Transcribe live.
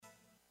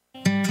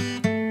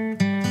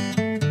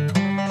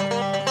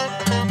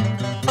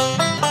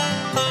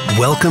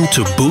Welcome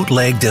to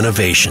Bootlegged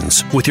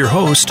Innovations with your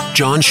host,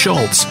 John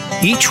Schultz.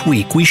 Each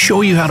week, we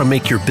show you how to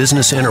make your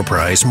business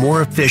enterprise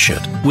more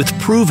efficient with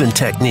proven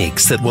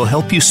techniques that will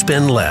help you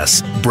spend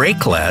less,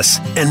 break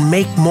less, and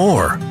make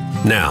more.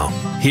 Now,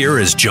 here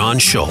is John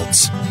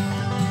Schultz.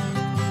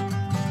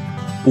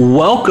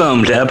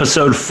 Welcome to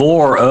episode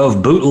 4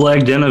 of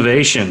Bootlegged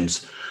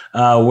Innovations,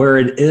 where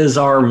it is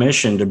our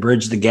mission to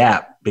bridge the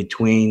gap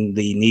between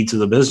the needs of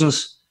the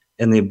business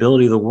and the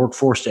ability of the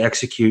workforce to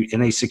execute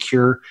in a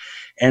secure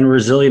and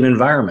resilient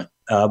environment.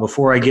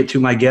 Before I get to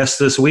my guest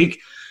this week,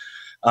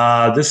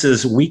 this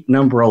is week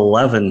number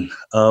 11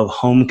 of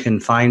home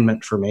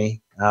confinement for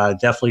me.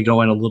 Definitely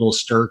going a little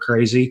stir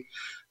crazy.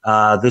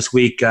 This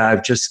week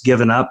I've just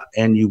given up,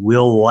 and you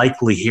will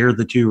likely hear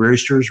the two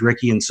roosters,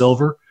 Ricky and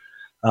Silver,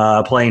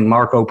 playing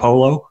Marco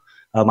Polo.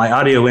 My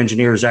audio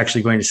engineer is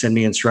actually going to send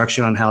me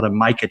instruction on how to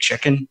mic a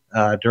chicken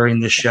during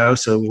this show.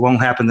 So it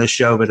won't happen this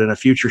show, but in a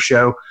future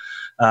show,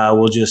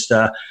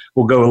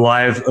 we'll go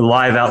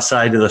live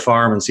outside to the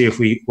farm and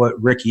see what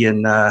Ricky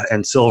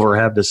and Silver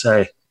have to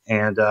say.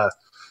 And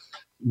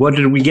what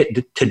did we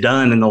get to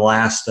done in the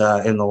last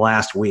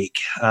week?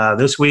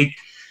 This week,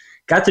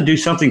 got to do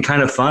something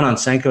kind of fun on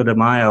Cinco de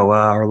Mayo.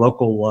 Our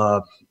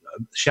local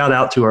shout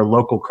out to our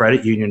local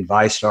credit union,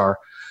 ViStar.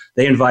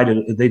 They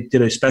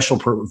did a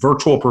special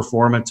virtual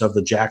performance of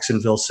the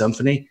Jacksonville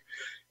Symphony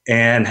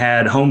and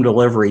had home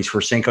deliveries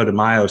for Cinco de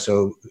Mayo.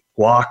 So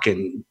guac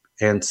and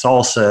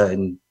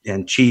salsa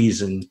and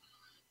cheese and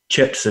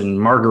chips and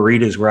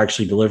margaritas were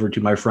actually delivered to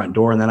my front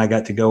door. And then I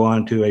got to go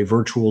on to a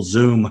virtual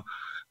Zoom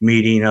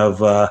meeting of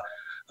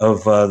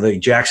the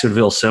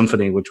Jacksonville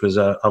Symphony, which was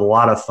a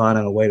lot of fun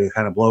and a way to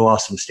kind of blow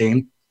off some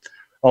steam.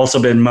 Also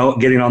been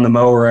getting on the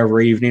mower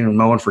every evening and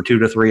mowing for 2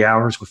 to 3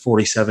 hours with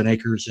 47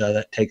 acres.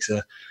 That takes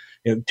 2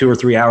 or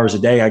 3 hours a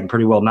day. I can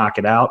pretty well knock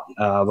it out.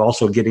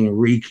 Also getting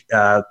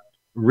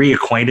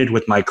reacquainted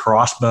with my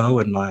crossbow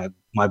and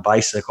my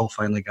bicycle.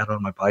 Finally got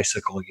on my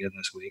bicycle again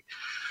this week.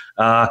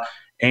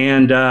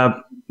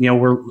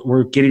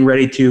 We're getting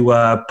ready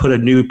to put a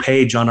new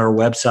page on our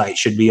website.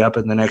 Should be up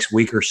in the next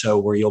week or so,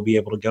 where you'll be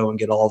able to go and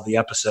get all of the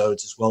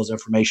episodes as well as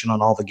information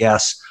on all the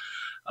guests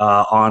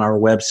on our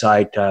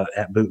website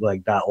at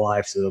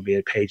bootleg.live. So there'll be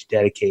a page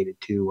dedicated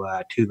to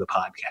the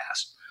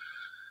podcast.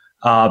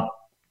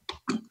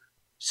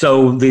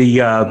 So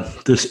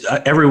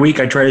every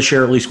week I try to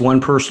share at least one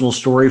personal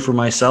story for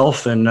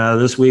myself, and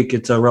this week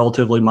it's a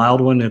relatively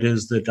mild one. It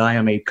is that I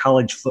am a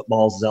college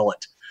football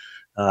zealot.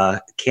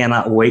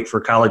 Cannot wait for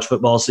college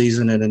football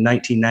season. And in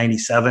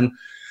 1997,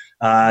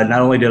 not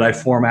only did I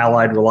form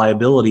Allied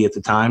Reliability at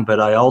the time, but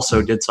I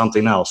also did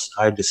something else.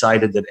 I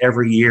decided that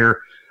every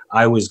year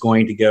I was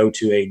going to go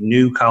to a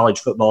new college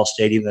football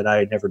stadium that I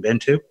had never been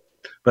to,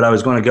 but I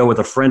was going to go with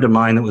a friend of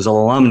mine that was an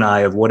alumni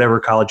of whatever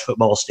college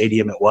football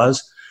stadium it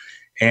was.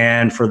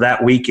 And for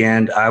that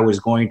weekend, I was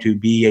going to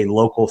be a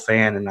local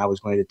fan, and I was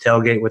going to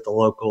tailgate with the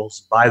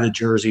locals, buy the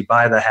jersey,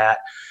 buy the hat.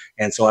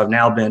 And so I've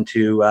now been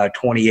to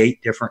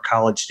 28 different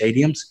college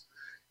stadiums.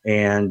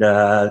 And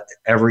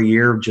every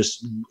year,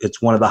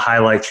 it's one of the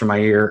highlights for my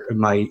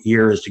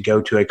year is to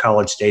go to a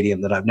college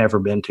stadium that I've never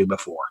been to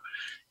before.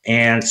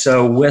 And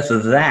so with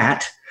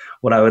that,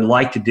 what I would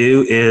like to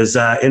do is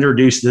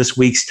introduce this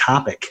week's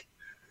topic.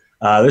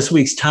 This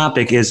week's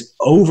topic is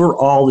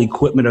overall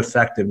equipment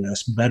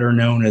effectiveness, better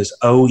known as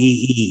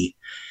OEE,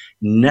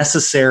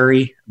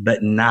 necessary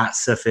but not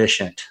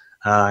sufficient.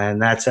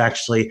 And that's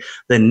actually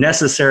the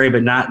necessary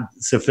but not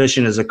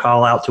sufficient is a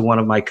call out to one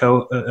of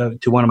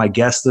my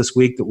guests this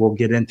week that we'll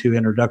get into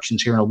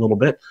introductions here in a little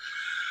bit.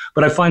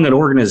 But I find that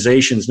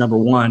organizations, number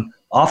one,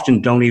 often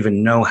don't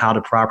even know how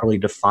to properly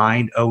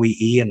define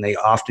OEE, and they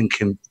often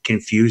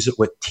confuse it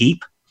with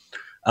TEEP.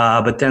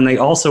 But then they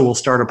also will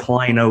start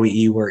applying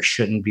OEE where it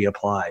shouldn't be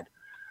applied.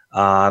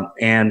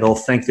 And they'll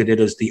think that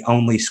it is the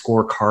only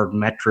scorecard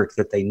metric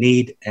that they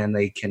need, and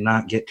they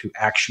cannot get to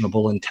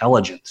actionable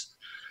intelligence.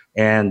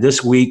 And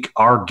this week,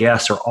 our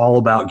guests are all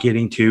about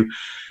getting to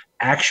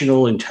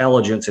actionable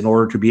intelligence in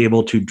order to be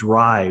able to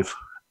drive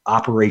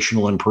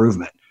operational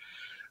improvement.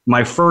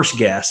 My first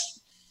guest,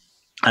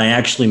 I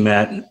actually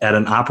met at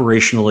an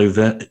operational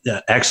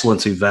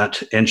excellence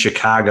event in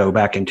Chicago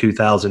back in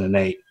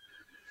 2008.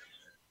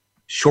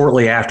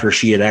 Shortly after,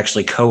 she had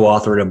actually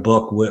co-authored a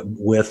book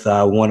with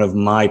one of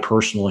my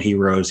personal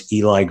heroes,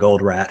 Eli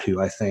Goldratt, who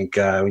I think,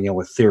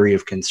 with theory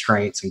of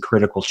constraints and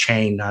critical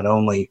chain, not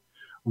only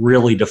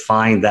really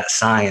defined that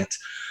science,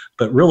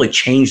 but really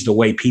changed the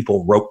way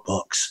people wrote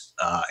books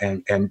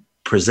and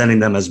presenting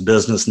them as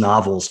business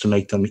novels to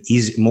make them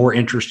more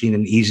interesting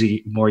and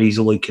more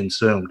easily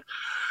consumed.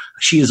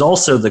 She is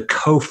also the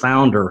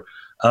co-founder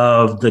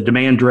of the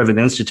Demand Driven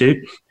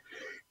Institute.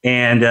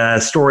 And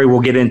a story we'll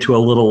get into a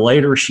little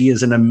later. She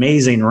is an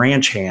amazing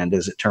ranch hand,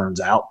 as it turns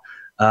out.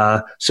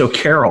 So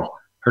Carol,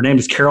 her name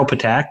is Carol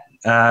Patak.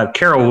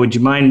 Carol, would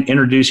you mind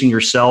introducing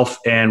yourself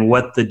and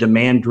what the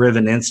Demand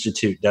Driven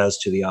Institute does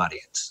to the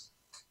audience?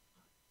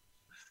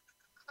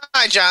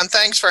 Hi, John.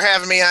 Thanks for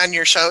having me on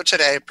your show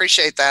today.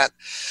 Appreciate that.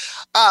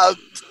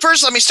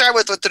 First, let me start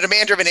with what the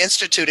Demand Driven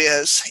Institute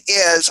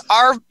is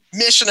our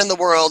mission in the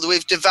world.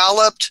 We've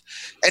developed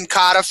and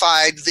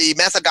codified the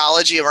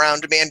methodology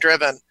around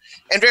demand-driven.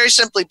 And very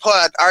simply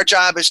put, our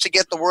job is to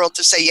get the world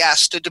to say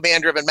yes to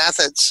demand-driven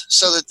methods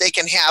so that they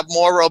can have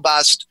more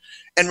robust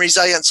and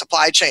resilient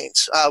supply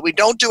chains. We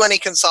don't do any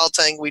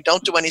consulting, we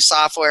don't do any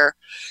software,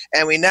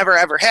 and we never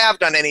ever have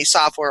done any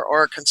software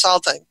or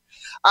consulting.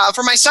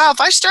 For myself,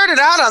 I started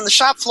out on the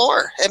shop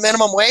floor at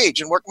minimum wage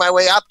and worked my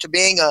way up to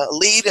being a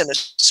lead and a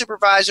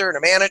supervisor and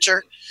a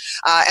manager.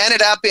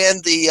 Ended up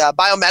in the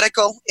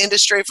biomedical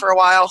industry for a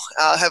while,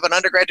 have an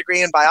undergrad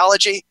degree in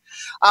biology.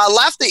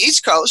 Left the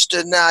East Coast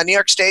in New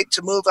York State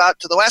to move out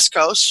to the West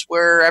Coast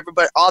where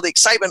all the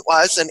excitement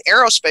was in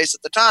aerospace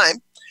at the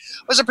time.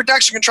 Was a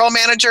production control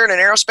manager in an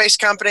aerospace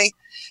company,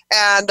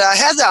 and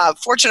had the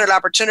fortunate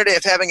opportunity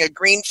of having a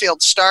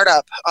greenfield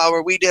startup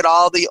where we did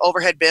all the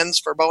overhead bins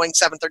for Boeing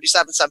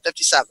 737,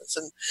 757s.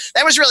 And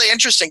that was really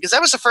interesting because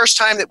that was the first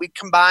time that we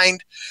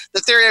combined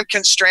the theory of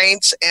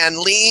constraints and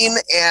lean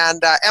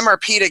and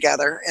MRP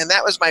together. And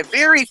that was my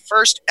very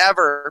first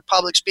ever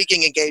public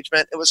speaking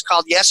engagement. It was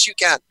called Yes, You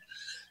Can.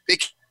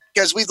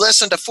 Because we'd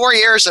listened to 4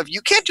 years of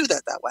you can't do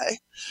that way.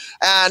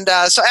 And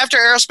so after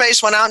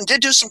aerospace, went out and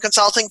did do some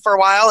consulting for a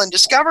while and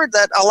discovered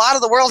that a lot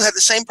of the world had the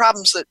same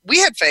problems that we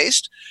had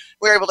faced.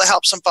 We were able to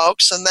help some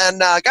folks, and then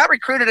got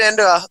recruited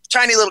into a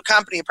tiny little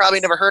company you probably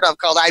never heard of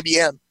called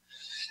IBM.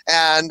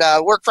 And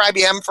worked for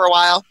IBM for a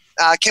while.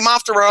 Came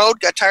off the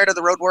road, got tired of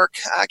the road work.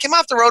 Came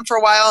off the road for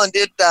a while and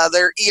did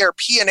their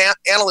ERP and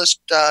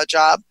analyst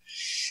job.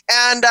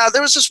 And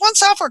there was this one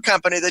software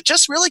company that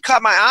just really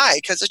caught my eye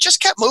because it just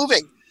kept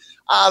moving.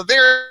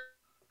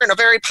 In a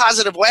very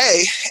positive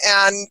way,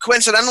 and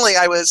coincidentally,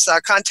 I was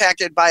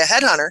contacted by a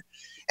headhunter,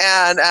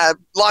 and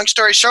long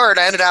story short,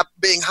 I ended up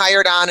being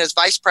hired on as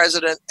vice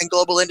president and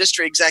global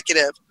industry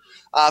executive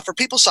for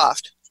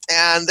PeopleSoft,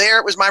 and there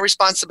it was my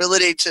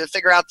responsibility to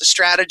figure out the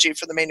strategy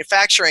for the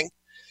manufacturing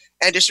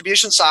and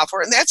distribution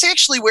software, and that's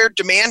actually where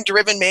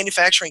demand-driven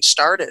manufacturing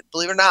started,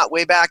 believe it or not,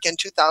 way back in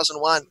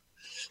 2001.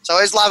 So I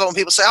always love it when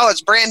people say, oh,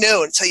 it's brand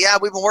new, and say, yeah,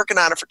 we've been working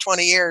on it for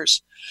 20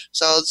 years.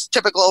 So it's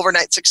typical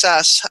overnight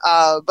success.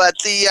 But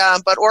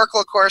Oracle,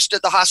 of course,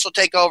 did the hostile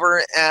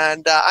takeover,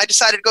 and I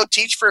decided to go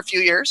teach for a few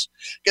years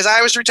because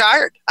I was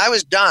retired. I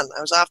was done. I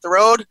was off the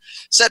road,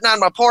 sitting on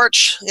my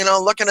porch,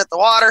 looking at the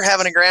water,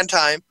 having a grand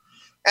time,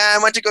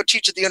 and went to go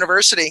teach at the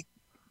university.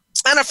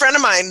 And a friend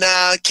of mine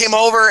came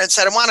over and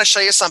said, I want to show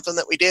you something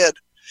that we did.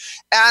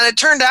 And it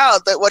turned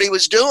out that what he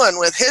was doing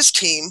with his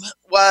team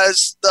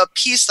was the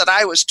piece that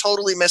I was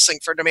totally missing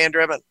for demand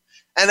driven.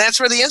 And that's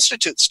where the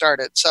Institute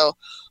started. So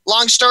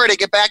long story to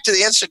get back to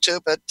the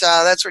Institute, but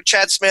that's where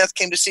Chad Smith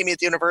came to see me at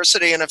the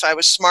university. And if I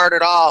was smart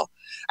at all,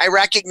 I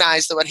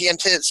recognized that what he and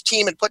his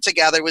team had put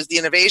together was the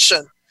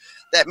innovation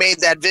that made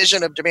that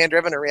vision of demand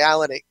driven a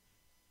reality.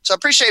 So I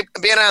appreciate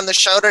being on the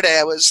show today.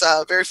 I was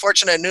very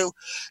fortunate. I knew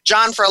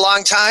John for a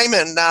long time,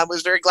 and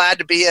was very glad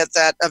to be at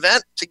that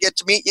event to get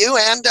to meet you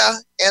and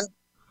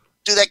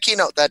do that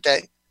keynote that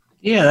day.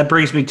 Yeah, that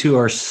brings me to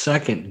our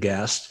second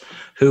guest,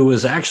 who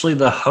was actually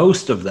the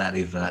host of that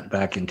event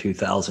back in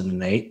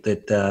 2008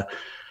 that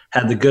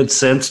had the good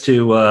sense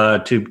to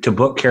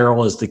book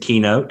Carol as the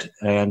keynote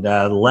and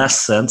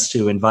less sense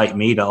to invite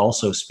me to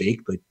also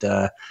speak.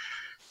 But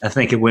I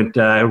think it went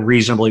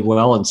reasonably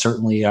well, and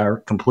certainly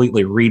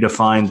completely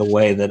redefined the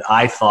way that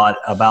I thought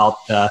about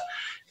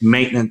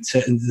maintenance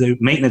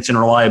and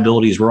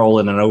reliability's role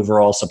in an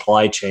overall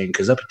supply chain.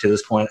 Because up to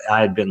this point,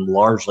 I had been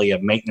largely a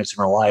maintenance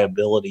and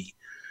reliability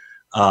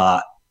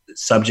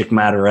subject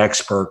matter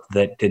expert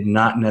that did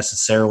not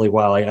necessarily,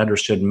 while I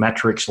understood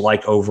metrics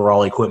like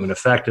overall equipment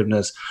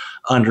effectiveness,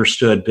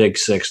 understood Big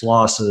Six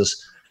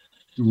losses,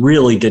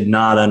 really did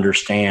not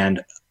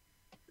understand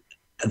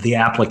the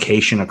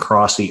application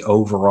across the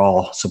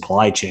overall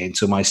supply chain.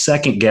 So my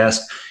second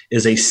guest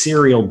is a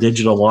serial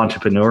digital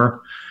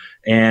entrepreneur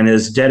and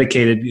has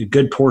dedicated a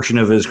good portion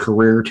of his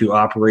career to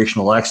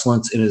operational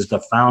excellence and is the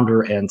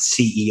founder and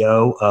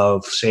CEO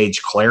of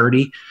Sage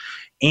Clarity.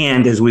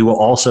 And as we will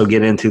also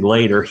get into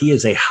later, he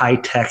is a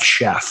high-tech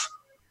chef,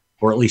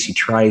 or at least he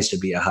tries to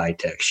be a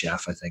high-tech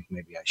chef, I think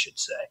maybe I should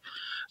say.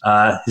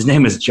 His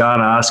name is John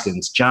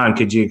Oskins. John,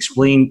 could you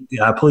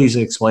please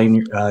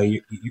explain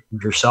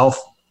yourself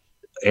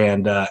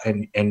and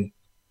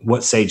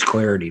what Sage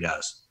Clarity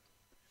does?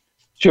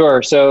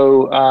 Sure.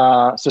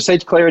 So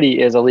Sage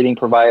Clarity is a leading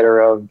provider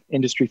of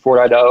Industry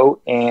 4.0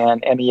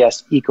 and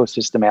MES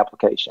ecosystem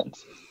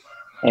applications.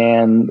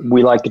 And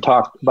we like to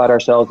talk about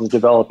ourselves as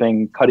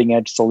developing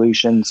cutting-edge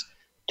solutions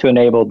to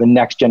enable the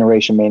next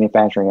generation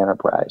manufacturing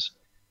enterprise.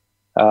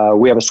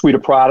 We have a suite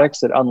of products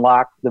that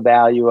unlock the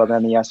value of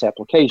MES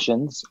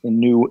applications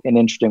in new and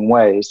interesting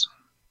ways.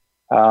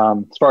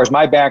 As far as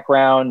my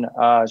background,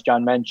 as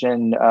John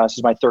mentioned, this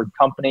is my third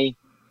company.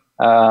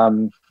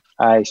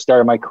 I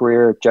started my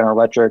career at General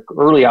Electric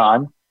early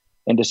on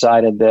and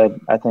decided that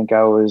I think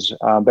I was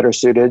better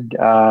suited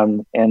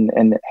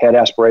and had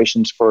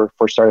aspirations for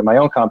starting my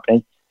own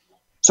company.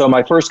 So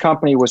my first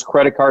company was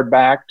credit card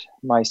backed.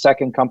 My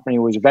second company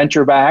was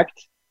venture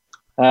backed.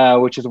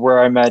 which is where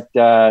I met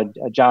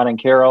John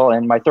and Carol.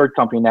 And my third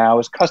company now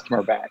is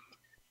customer backed.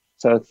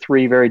 So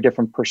 3 very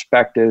different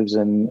perspectives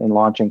in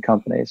launching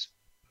companies.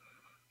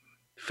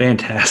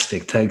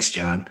 Fantastic. Thanks,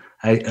 John.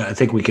 I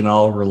think we can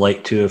all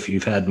relate to, if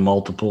you've had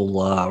multiple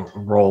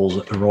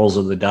rolls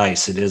of the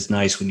dice, it is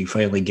nice when you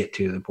finally get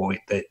to the point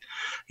that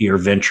your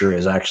venture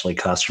is actually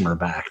customer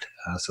backed.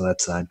 So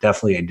that's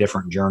definitely a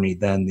different journey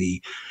than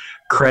the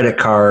credit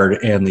card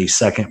and the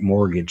second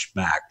mortgage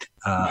backed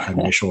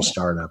initial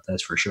startup.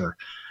 That's for sure.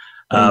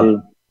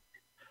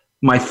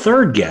 My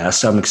third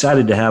guest I'm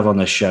excited to have on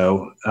the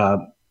show,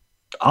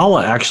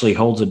 Alla actually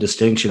holds a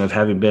distinction of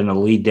having been a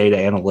lead data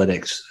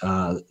analytics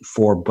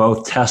for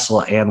both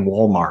Tesla and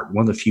Walmart.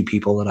 One of the few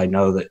people that I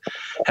know that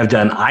have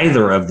done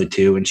either of the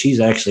two, and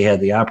she's actually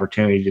had the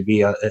opportunity to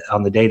be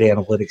on the data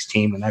analytics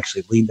team and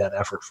actually lead that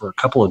effort for a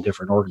couple of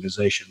different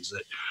organizations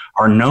that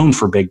are known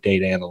for big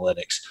data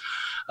analytics.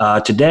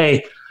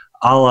 Today,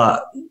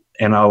 Alla,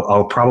 and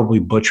I'll probably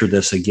butcher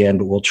this again,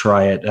 but we'll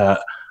try it,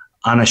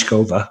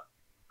 Anishkova.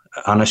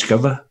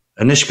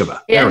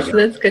 Yes,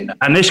 that's good.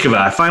 Anishkova.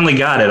 I finally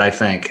got it, I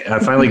think. I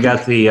finally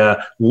got the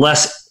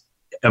less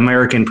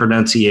American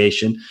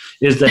pronunciation,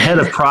 is the head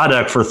of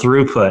product for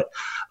Throughput.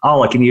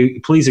 Alla, can you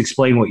please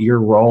explain what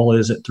your role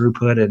is at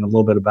Throughput and a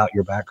little bit about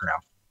your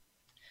background?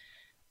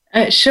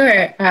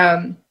 Sure.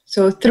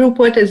 So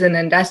Throughput is an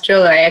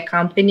industrial AI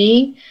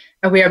company.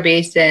 We are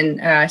based in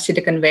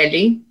Silicon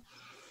Valley.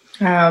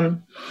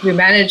 We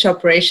manage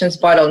operations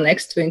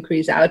bottlenecks to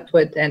increase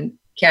output and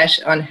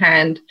cash on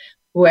hand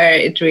where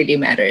it really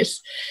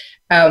matters.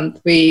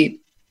 We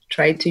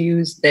try to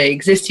use the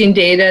existing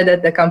data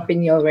that the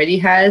company already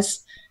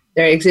has,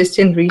 their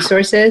existing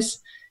resources,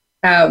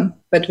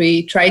 but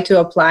we try to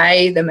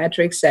apply the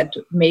metrics that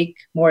make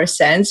more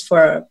sense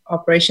for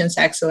operations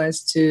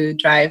excellence to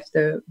drive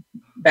the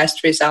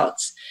best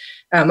results.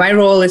 My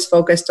role is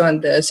focused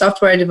on the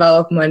software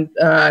development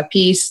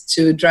piece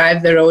to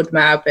drive the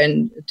roadmap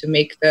and to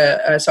make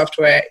the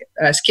software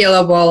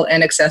scalable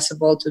and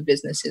accessible to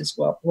businesses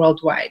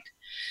worldwide.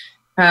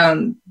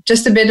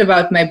 Just a bit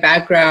about my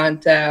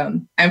background.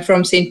 I'm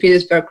from St.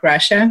 Petersburg,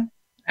 Russia.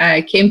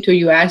 I came to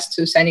US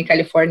to sunny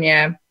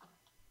California,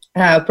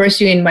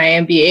 pursuing my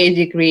MBA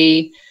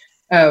degree.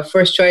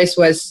 First choice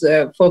was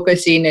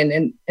focusing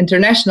in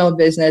international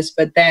business,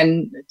 but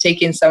then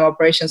taking some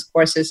operations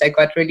courses, I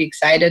got really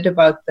excited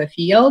about the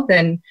field,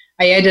 and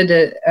I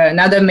added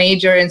another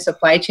major in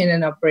supply chain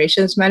and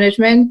operations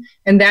management,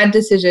 and that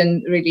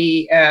decision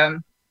really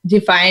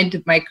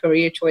defined my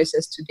career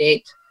choices to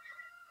date.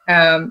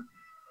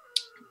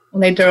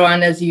 Later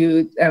on, as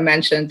you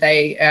mentioned,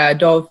 I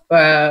dove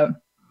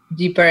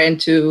deeper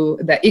into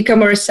the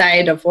e-commerce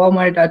side of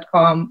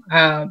Walmart.com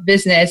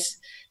business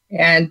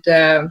and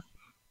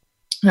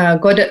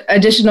got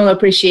additional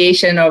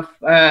appreciation of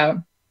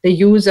the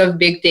use of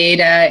big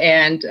data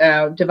and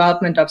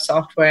development of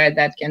software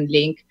that can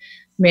link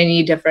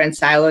many different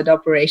siloed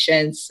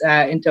operations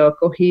into a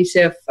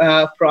cohesive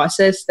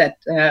process that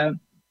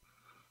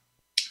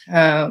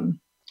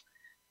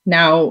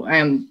now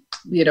I'm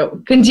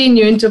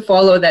continuing to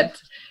follow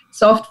that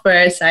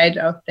software side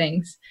of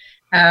things.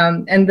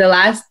 And the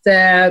last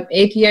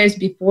 8 years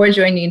before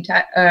joining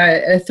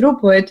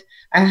Throughput,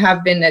 I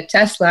have been at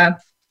Tesla,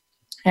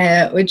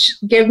 which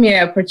gave me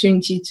an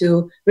opportunity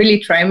to really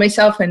try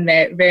myself in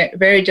very,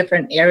 very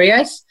different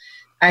areas.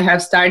 I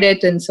have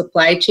started in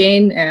supply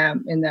chain,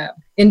 in the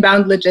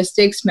inbound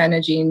logistics,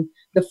 managing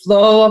the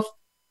flow of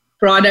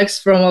products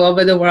from all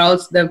over the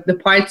world, the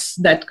parts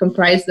that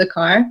comprise the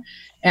car.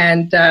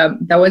 And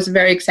that was a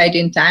very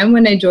exciting time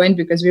when I joined,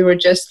 because we were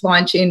just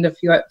launching the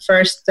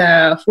first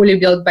fully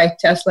built by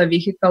Tesla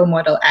vehicle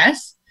Model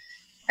S.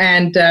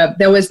 And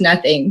there was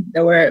nothing.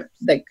 There were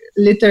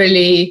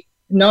literally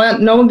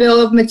no bill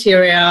of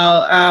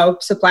material.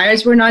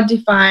 Suppliers were not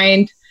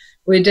defined.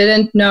 We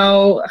didn't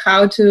know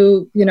how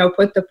to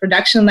put the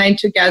production line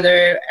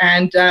together.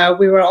 And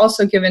we were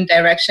also given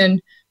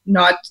direction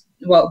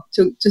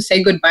to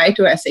say goodbye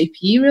to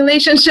SAP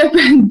relationship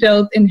and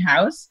build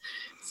in-house.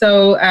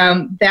 So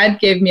that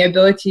gave me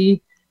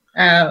ability,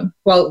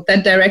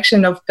 that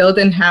direction of build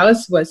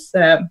in-house was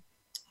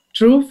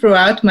true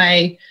throughout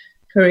my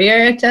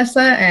career at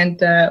Tesla, and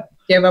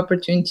gave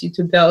opportunity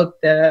to build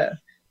the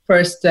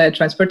first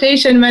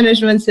transportation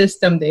management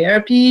system, the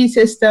ERP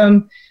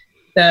system,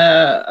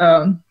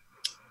 the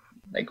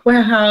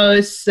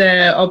warehouse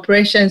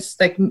operations,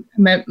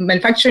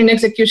 manufacturing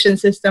execution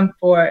system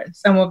for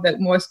some of the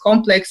most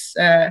complex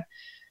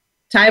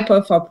type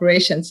of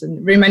operations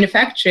and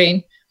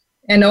remanufacturing,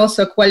 and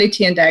also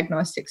quality and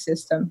diagnostic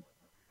system.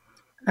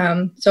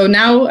 So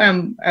now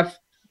I've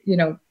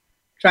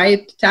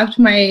tapped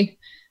my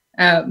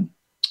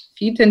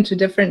feet into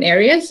different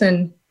areas,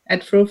 and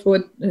at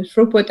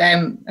Throughput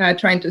I'm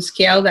trying to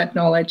scale that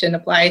knowledge and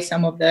apply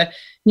some of the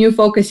new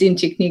focusing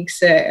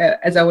techniques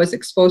as I was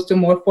exposed to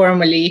more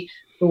formally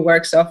through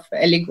works of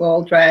Ellie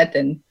Goldratt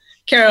and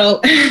Carol,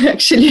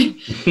 actually,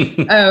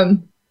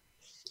 that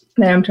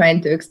I'm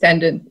trying to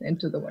extend it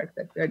into the work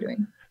that we're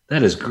doing.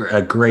 That is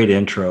a great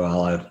intro,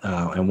 Olive.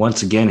 And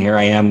once again, here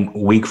I am,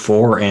 week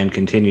 4, and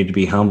continue to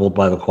be humbled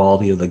by the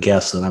quality of the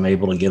guests that I'm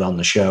able to get on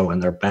the show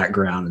and their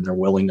background and their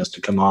willingness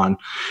to come on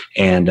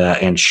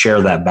and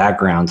share that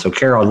background. So,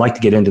 Carol, I'd like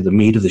to get into the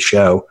meat of the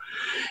show.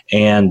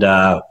 And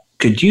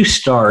could you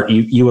start?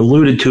 You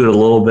alluded to it a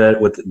little bit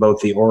with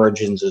both the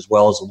origins as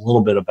well as a little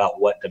bit about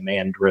what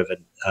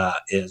demand-driven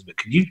is. But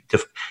could you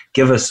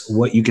give us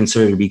what you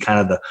consider to be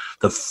kind of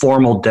the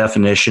formal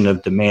definition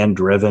of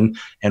demand-driven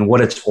and what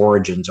its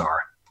origins are?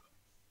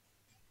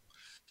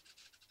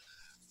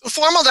 The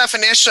formal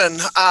definition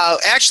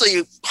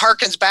actually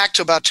harkens back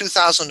to about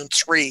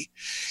 2003.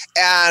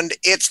 And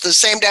it's the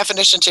same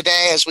definition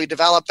today as we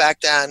developed back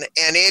then.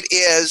 And it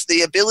is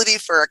the ability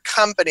for a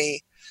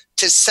company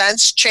to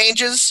sense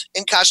changes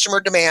in customer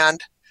demand,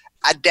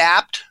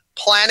 adapt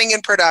planning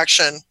and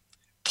production,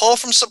 pull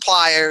from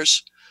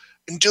suppliers,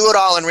 and do it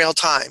all in real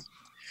time.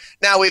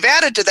 Now, we've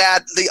added to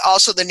that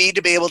also the need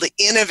to be able to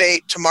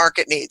innovate to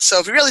market needs. So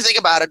if you really think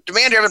about it,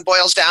 demand-driven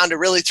boils down to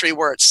really 3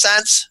 words: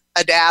 sense,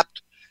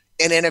 adapt,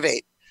 and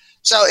innovate.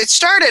 So it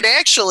started,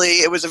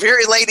 actually, it was a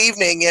very late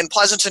evening in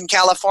Pleasanton,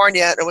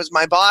 California, and it was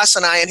my boss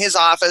and I in his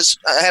office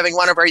having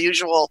one of our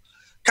usual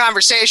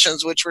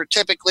conversations, which were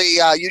typically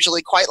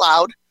usually quite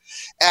loud,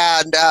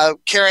 and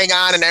carrying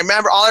on. And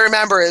all I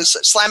remember is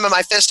slamming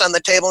my fist on the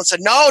table and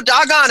said, "No,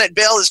 doggone it,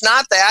 Bill, it's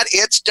not that.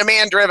 It's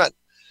demand-driven."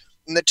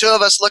 And the two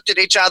of us looked at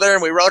each other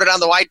and we wrote it on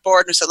the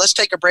whiteboard and we said, "Let's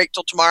take a break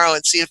till tomorrow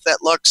and see if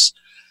that looks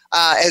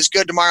as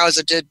good tomorrow as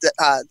it did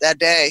that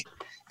day."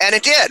 And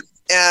it did.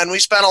 And we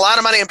spent a lot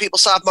of money on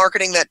PeopleSoft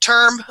marketing that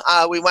term.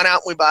 We went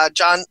out and we bought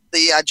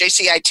the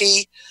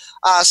JCIT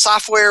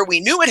software. We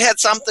knew it had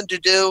something to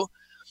do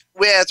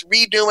with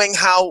redoing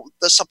how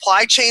the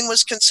supply chain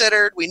was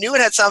considered. We knew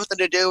it had something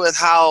to do with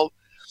how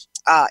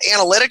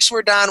analytics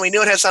were done. We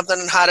knew it had something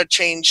on how to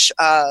change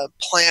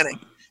planning.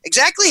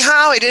 Exactly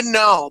how, I didn't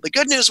know. The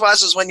good news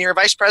was when you're a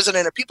vice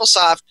president at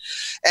PeopleSoft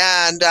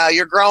and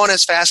you're growing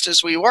as fast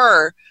as we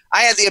were,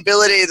 I had the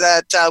ability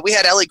that we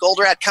had Ellie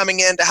Goldratt coming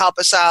in to help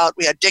us out.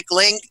 We had Dick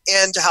Ling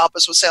in to help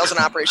us with sales and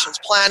operations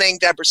planning,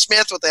 Deborah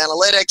Smith with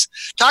analytics.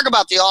 Talk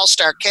about the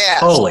all-star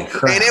cast. Holy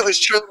crap. I mean, it was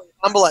truly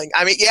humbling.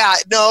 I mean, yeah,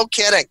 no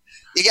kidding.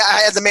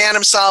 I had the man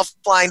himself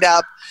lined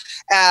up.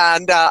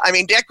 And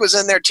Dick was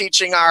in there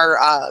teaching our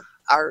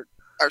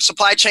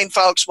supply chain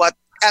folks what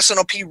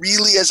S&OP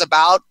really is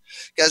about,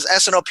 because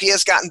S&OP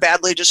has gotten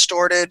badly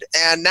distorted.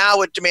 And now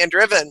with demand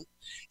driven,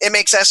 it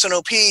makes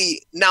S&OP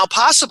now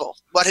possible,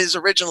 what his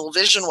original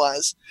vision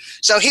was.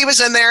 So he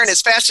was in there, and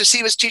as fast as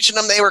he was teaching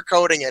them, they were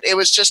coding it. It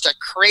was just a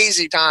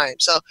crazy time.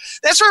 So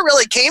that's where it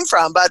really came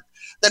from. But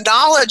the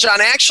knowledge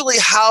on actually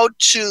how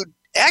to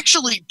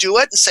actually do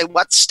it and say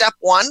what's step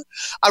one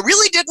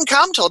really didn't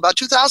come till about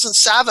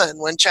 2007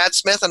 when Chad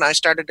Smith and I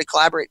started to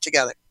collaborate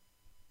together.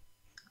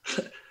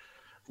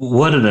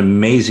 What an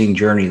amazing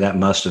journey that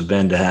must have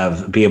been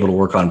to be able to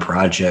work on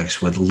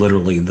projects with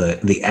literally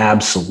the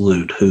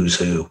absolute who's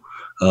who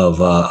of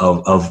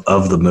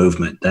the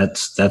movement.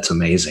 That's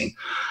amazing.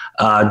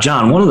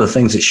 John, one of the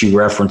things that she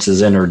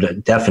references in her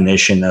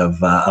definition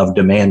of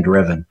demand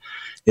driven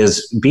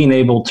is being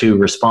able to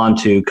respond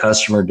to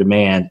customer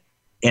demand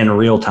in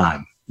real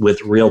time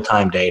with real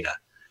time data.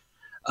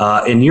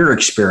 In your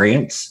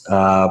experience,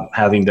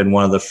 having been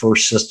one of the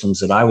first systems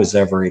that I was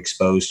ever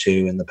exposed to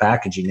in the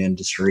packaging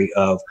industry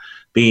of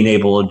being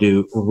able to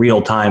do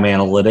real time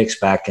analytics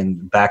back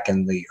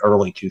in the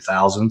early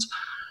 2000s,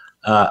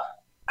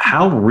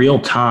 how real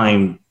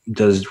time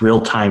does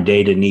real time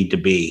data need to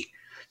be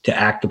to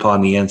act upon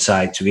the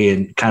insights,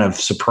 being kind of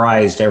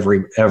surprised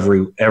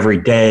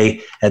every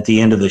day at the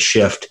end of the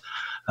shift,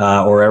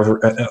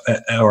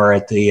 or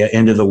at the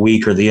end of the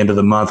week or the end of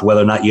the month,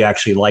 whether or not you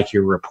actually like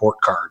your report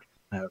card?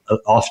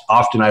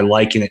 Often I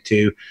liken it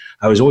to,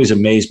 I was always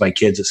amazed by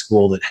kids at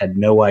school that had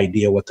no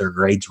idea what their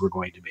grades were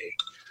going to be.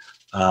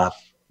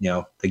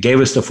 They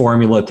gave us the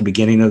formula at the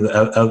beginning of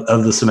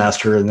the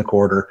semester and the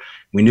quarter.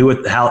 We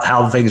knew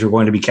how things were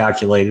going to be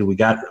calculated. We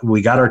got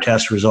our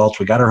test results.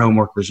 We got our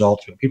homework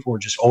results. But people were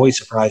just always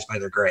surprised by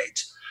their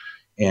grades.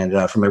 And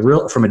from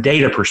a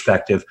data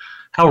perspective,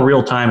 how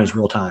real time is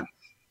real time?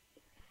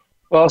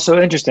 Well,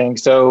 so interesting.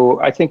 So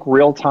I think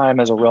real time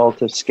is a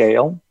relative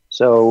scale.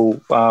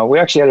 So we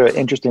actually had an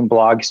interesting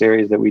blog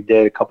series that we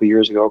did a couple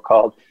years ago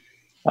called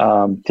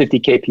 50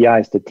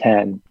 KPIs to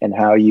 10, and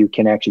how you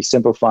can actually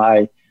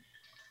simplify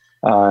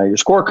your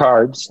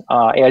scorecards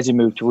as you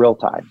move to real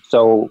time.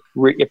 So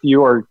if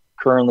you are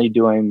currently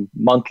doing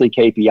monthly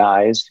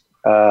KPIs,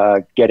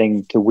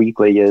 getting to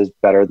weekly is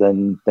better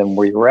than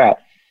where you're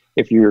at.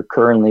 If you're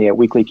currently at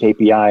weekly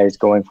KPIs,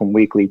 going from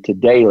weekly to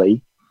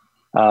daily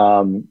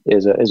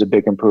is a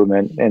big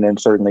improvement. And then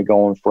certainly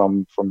going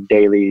from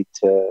daily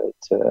to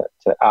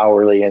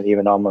hourly and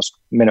even almost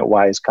minute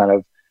wise kind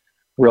of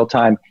real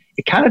time.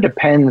 It kind of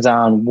depends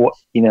on what,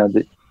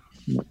 the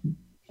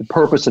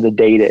purpose of the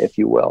data, if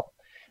you will.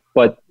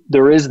 But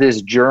there is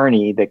this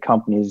journey that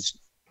companies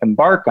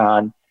embark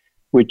on,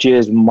 which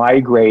is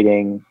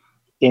migrating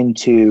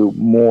into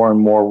more and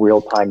more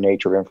real-time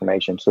nature of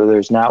information. So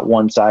there's not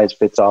one size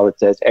fits all that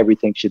says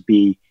everything should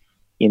be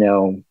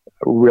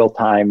real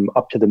time,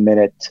 up to the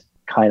minute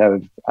kind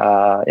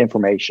of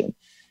information.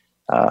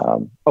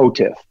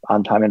 OTIF,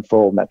 on time in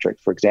full metric,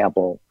 for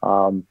example.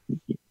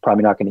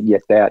 Probably not going to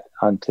get that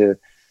onto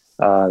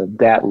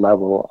that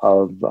level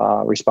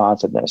of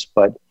responsiveness,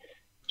 but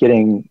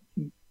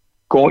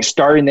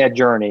starting that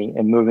journey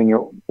and moving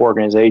your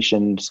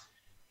organizations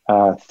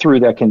through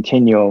that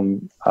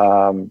continuum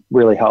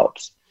really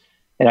helps.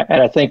 And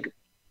I think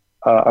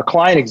a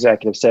client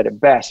executive said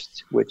it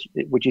best, which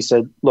he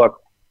said,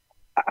 look,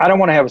 I don't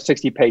want to have a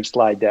 60-page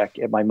slide deck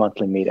at my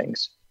monthly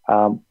meetings.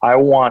 I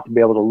want to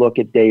be able to look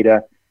at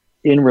data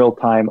in real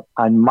time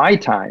on my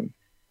time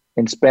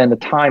and spend the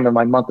time in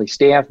my monthly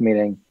staff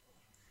meeting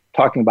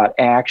talking about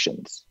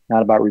actions,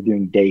 not about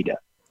reviewing data.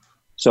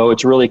 So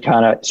it's really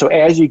so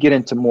as you get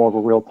into more of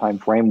a real-time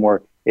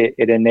framework,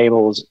 it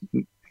enables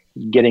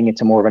getting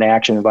into more of an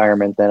action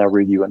environment than a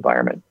review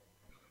environment.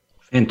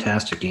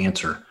 Fantastic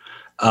answer.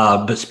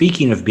 But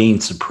speaking of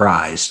being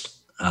surprised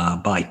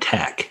by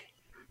tech,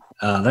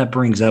 that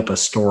brings up a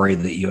story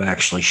that you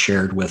actually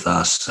shared with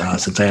us,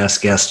 since I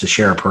asked guests to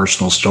share a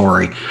personal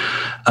story.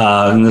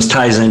 And this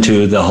ties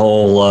into the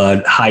whole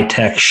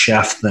high-tech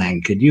chef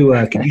thing. Could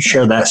you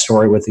share that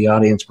story with the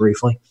audience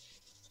briefly?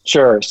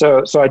 Sure.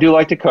 So I do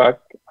like to cook,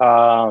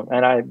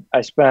 and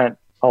I spent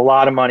a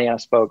lot of money on a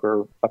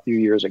smoker a few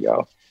years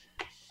ago.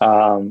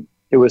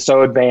 It was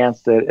so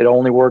advanced that it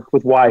only worked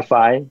with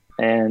Wi-Fi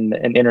and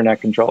internet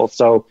control.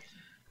 So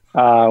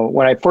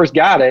when I first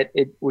got it,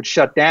 it would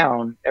shut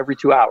down every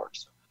 2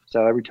 hours.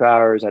 So every 2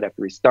 hours, I'd have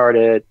to restart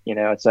it,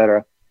 et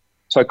cetera.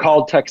 So I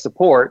called tech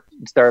support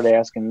and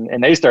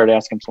they started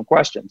asking some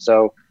questions.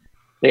 So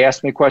they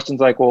asked me questions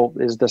like, well,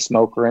 is the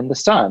smoker in the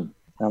sun?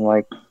 And I'm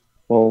like,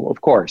 well,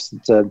 of course,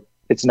 it's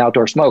an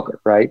outdoor smoker,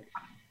 right?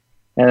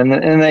 And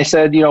they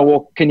said,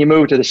 well, can you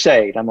move to the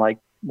shade? I'm like,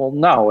 well,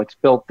 no, it's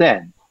built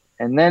in.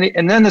 And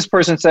then this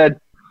person said,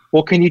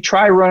 well, can you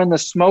try running the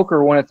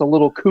smoker when it's a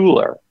little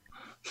cooler?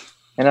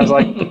 And I was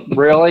like,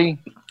 really?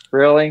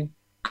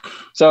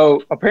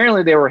 So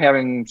apparently they were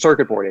having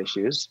circuit board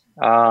issues.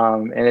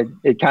 And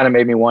it kind of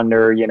made me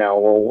wonder, well,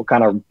 what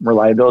kind of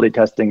reliability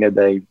testing did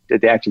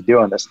they actually do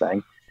on this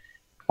thing?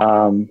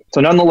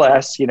 So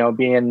nonetheless,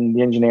 being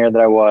the engineer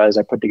that I was,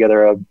 I put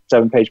together a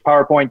 7-page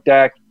PowerPoint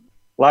deck,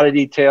 a lot of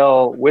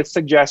detail with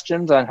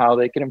suggestions on how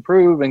they can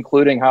improve,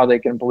 including how they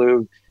can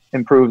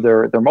improve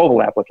their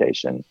mobile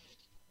application.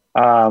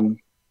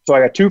 So I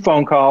got 2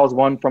 phone calls,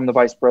 one from the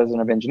vice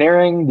president of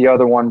engineering, the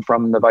other one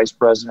from the vice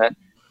president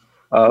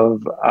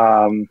of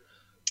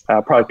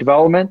product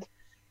development.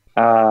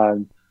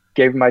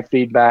 Gave my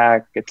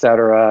feedback, et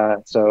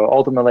cetera. So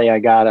ultimately I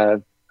got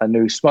a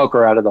new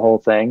smoker out of the whole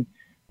thing,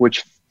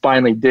 which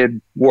finally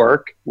did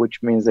work,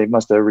 which means they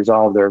must have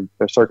resolved their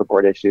circuit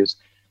board issues.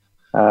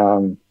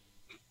 So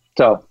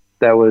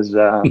that was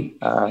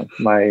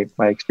my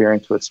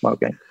experience with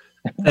smoking.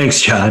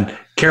 Thanks, John.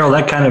 Carol,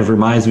 that kind of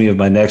reminds me of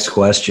my next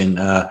question.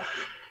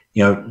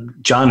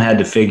 John had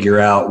to figure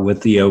out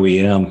with the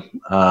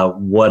OEM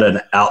what an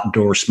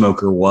outdoor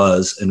smoker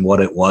was and what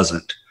it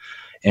wasn't.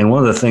 And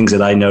one of the things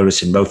that I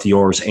noticed in both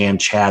yours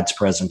and Chad's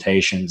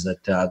presentations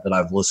that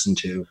I've listened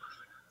to,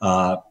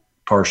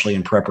 partially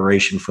in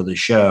preparation for the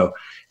show,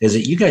 is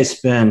that you guys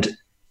spend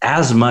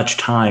as much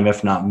time,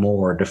 if not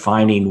more,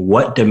 defining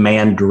what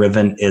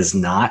demand-driven is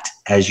not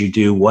as you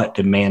do what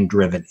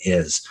demand-driven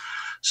is.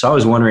 So I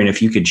was wondering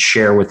if you could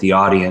share with the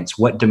audience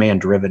what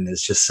demand-driven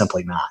is just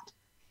simply not.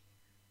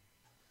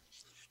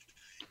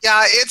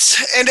 Yeah,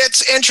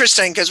 it's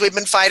interesting because we've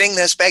been fighting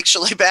this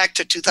actually back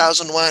to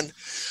 2001.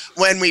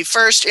 When we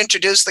first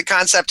introduced the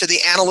concept to the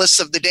analysts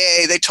of the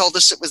day, they told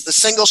us it was the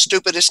single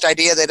stupidest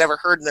idea they'd ever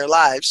heard in their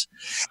lives.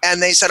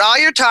 And they said, all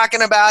you're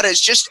talking about is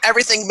just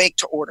everything make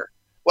to order.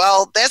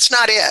 Well, that's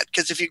not it,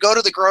 because if you go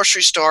to the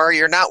grocery store,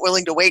 you're not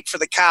willing to wait for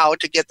the cow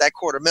to get that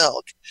quart of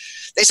milk.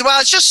 They said,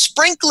 well, it's just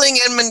sprinkling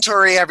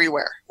inventory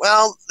everywhere.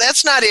 Well,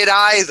 that's not it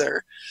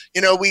either.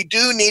 We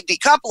do need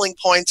decoupling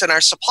points in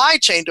our supply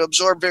chain to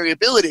absorb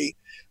variability,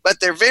 but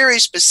they're very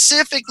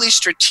specifically,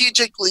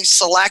 strategically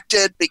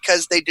selected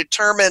because they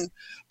determine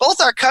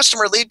both our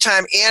customer lead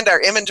time and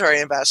our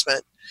inventory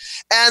investment.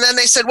 And then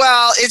they said,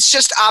 well, it's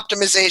just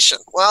optimization.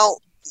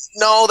 Well,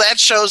 no, that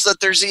shows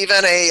that there's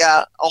even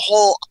a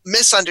whole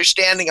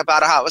misunderstanding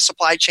about how a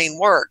supply chain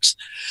works.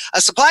 A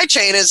supply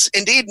chain is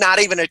indeed not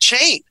even a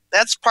chain.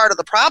 That's part of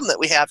the problem that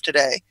we have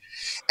today.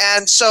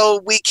 And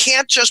so we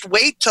can't just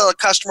wait till a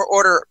customer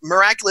order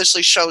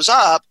miraculously shows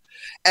up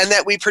and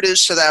that we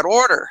produce to that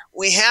order.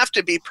 We have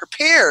to be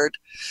prepared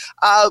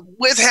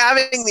with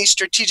having these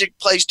strategic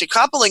place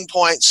decoupling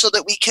points so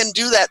that we can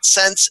do that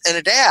sense and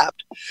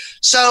adapt.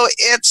 So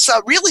it's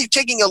really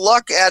taking a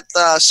look at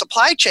the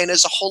supply chain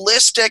as a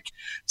holistic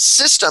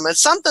system.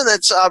 It's something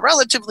that's a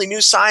relatively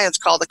new science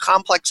called the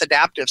complex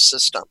adaptive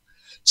system.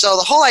 So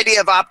the whole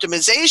idea of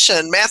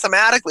optimization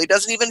mathematically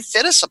doesn't even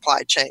fit a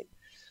supply chain.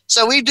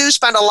 So we do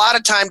spend a lot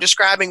of time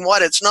describing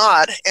what it's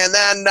not, and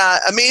then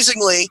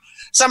amazingly,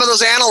 some of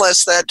those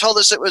analysts that told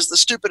us it was the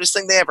stupidest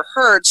thing they ever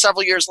heard,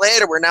 several years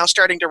later, were now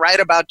starting to write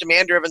about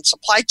demand-driven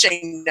supply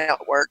chain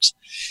networks.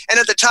 And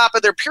at the top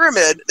of their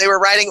pyramid, they were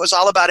writing it was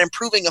all about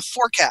improving a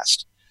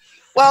forecast.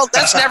 Well,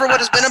 that's never what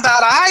it's been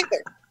about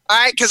either. All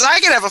right, because I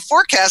can have a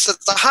forecast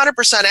that's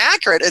 100%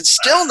 accurate and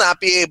still not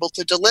be able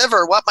to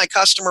deliver what my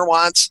customer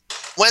wants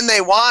when they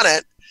want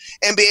it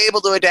and be able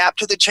to adapt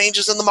to the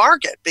changes in the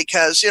market.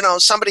 Because,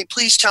 somebody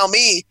please tell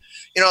me,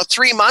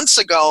 3 months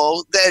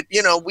ago that,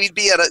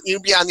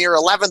 you'd be on your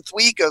 11th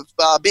week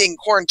of being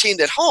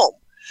quarantined at home.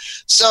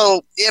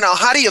 So,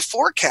 how do you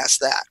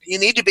forecast that? You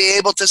need to be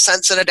able to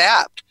sense and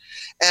adapt.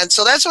 And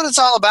so that's what it's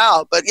all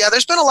about. But yeah,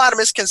 there's been a lot of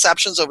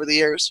misconceptions over the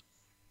years.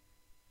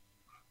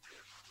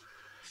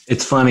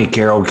 It's funny,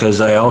 Carol,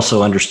 because I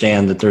also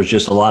understand that there's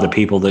just a lot of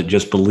people that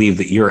just believe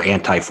that you're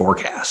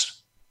anti-forecast.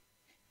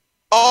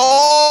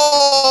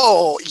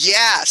 Oh,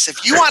 yes.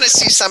 If you want to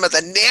see some of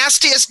the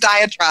nastiest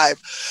diatribe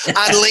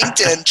on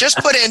LinkedIn, just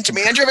put in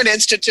Demand-Driven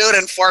Institute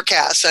and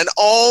forecast, and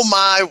oh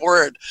my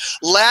word,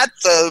 let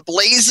the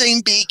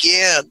blazing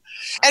begin.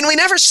 And we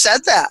never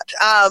said that.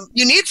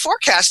 You need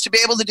forecast to be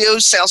able to do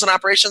sales and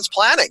operations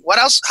planning. What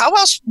else? How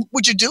else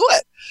would you do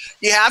it?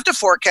 You have to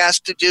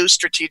forecast to do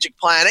strategic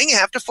planning. You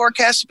have to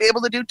forecast to be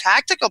able to do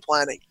tactical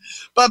planning.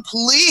 But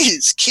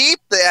please keep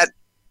that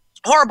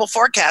horrible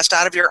forecast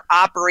out of your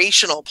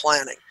operational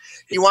planning.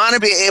 You want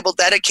to be able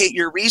to dedicate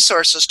your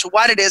resources to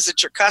what it is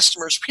that your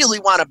customers really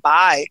want to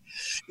buy,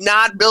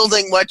 not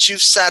building what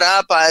you've set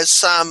up as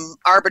some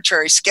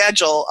arbitrary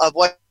schedule of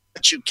what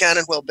you can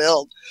and will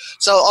build.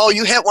 So,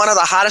 you hit one of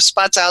the hottest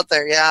spots out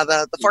there. Yeah,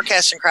 the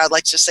forecasting crowd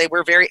likes to say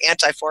we're very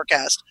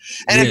anti-forecast.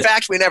 And in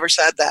fact, we never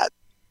said that.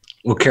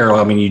 Well,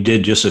 Carol, you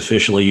did just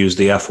officially use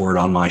the F word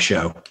on my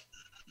show.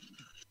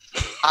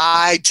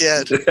 I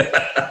did.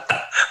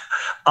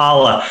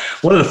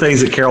 One of the things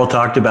that Carol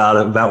talked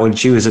about when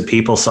she was at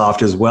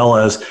PeopleSoft, as well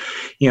as,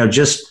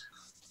 just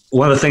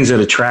one of the things that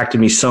attracted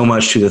me so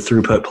much to the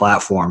Throughput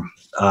platform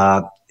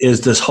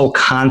is this whole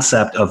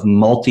concept of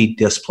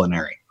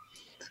multidisciplinary,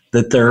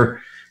 that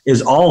there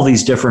is all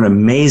these different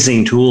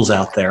amazing tools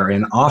out there.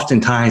 And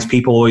oftentimes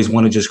people always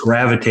want to just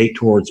gravitate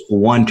towards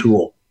one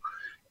tool.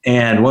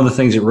 And one of the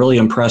things that really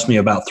impressed me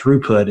about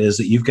Throughput is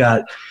that you've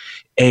got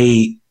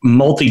a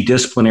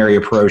multidisciplinary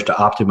approach to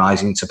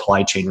optimizing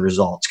supply chain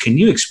results. Can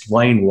you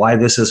explain why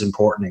this is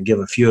important and give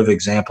a few of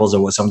examples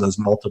of what some of those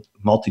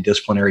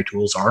multidisciplinary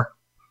tools are?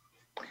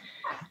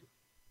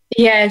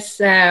 Yes.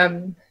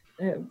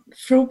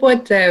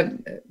 Throughput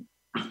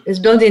is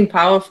building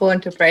powerful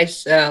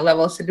enterprise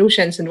level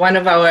solutions. And one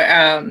of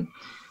our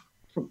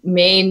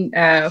main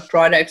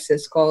products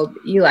is called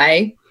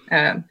Eli,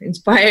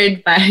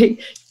 inspired by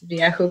the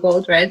Yahoo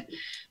Gold, right?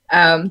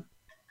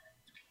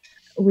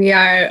 We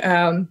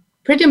are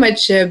pretty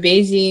much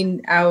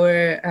basing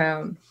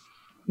our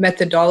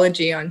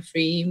methodology on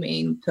three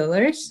main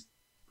pillars.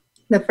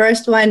 The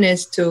first one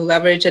is to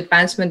leverage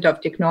advancement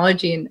of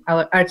technology and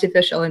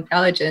artificial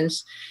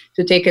intelligence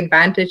to take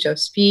advantage of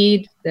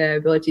speed, the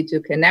ability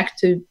to connect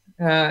to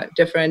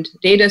different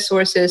data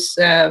sources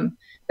that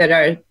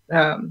are,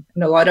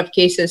 in a lot of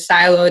cases,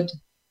 siloed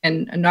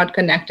and not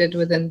connected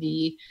within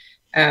the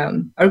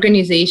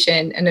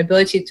organization, and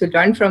ability to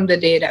learn from the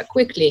data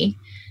quickly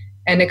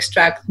and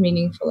extract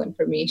meaningful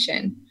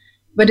information.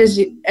 But as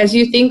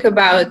you think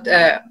about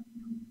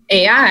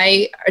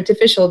AI,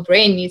 artificial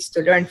brain needs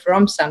to learn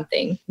from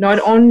something. Not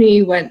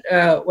only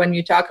when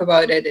you talk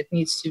about it, it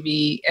needs to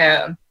be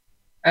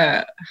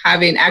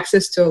having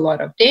access to a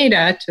lot of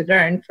data to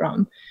learn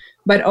from,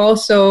 but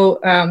also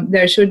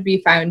there should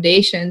be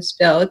foundations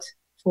built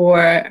for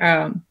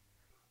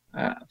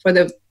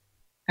the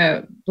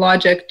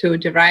logic to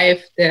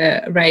derive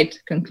the right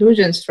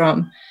conclusions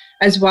from,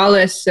 as well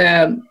as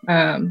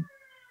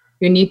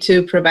you need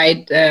to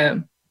provide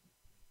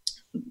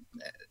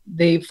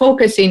the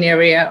focusing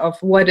area of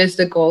what is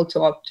the goal to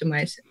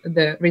optimize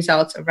the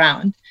results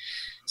around.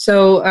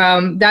 So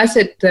that's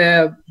it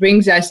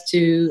brings us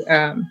to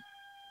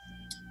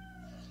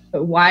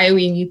why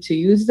we need to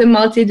use the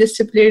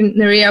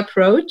multidisciplinary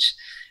approach.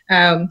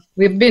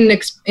 We've been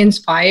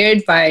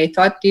inspired by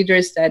thought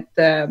leaders that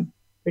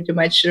pretty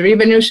much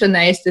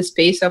revolutionize the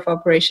space of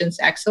operations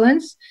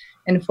excellence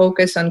and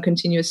focus on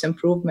continuous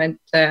improvement,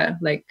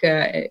 like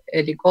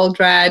Eddie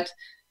Goldratt,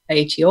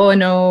 Aichi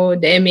Ono,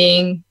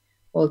 Deming,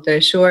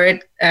 Walter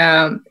Short,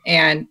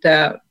 and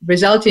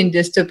resulting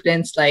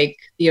disciplines like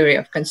theory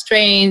of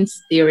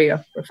constraints, theory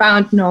of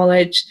profound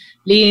knowledge,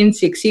 Lean,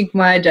 Six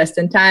Sigma,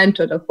 just-in-time,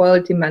 total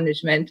quality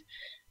management.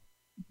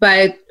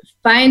 But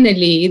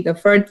finally, the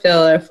third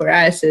pillar for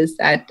us is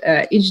that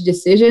each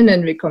decision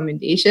and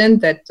recommendation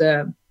that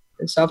the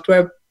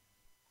software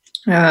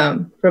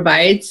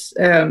provides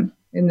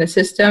in the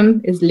system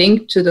is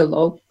linked to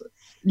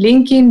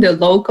linking the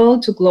local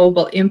to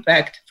global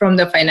impact from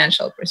the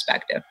financial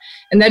perspective.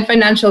 And that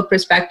financial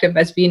perspective,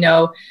 as we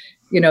know,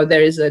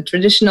 there is a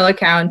traditional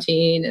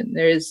accounting, and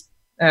there is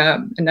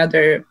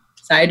another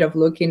side of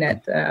looking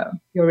at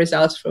your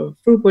results from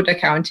throughput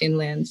accounting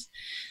lens.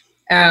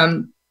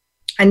 And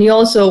And you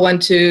also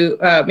want to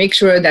make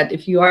sure that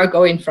if you are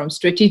going from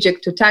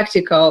strategic to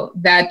tactical,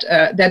 that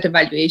that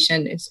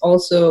evaluation is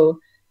also,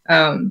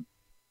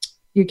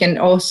 you can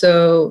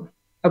also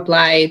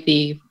apply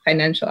the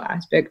financial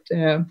aspect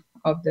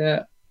of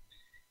the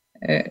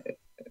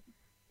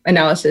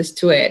analysis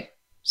to it.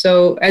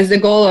 So as the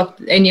goal of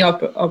any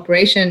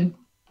operation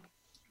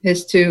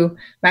is to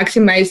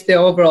maximize the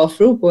overall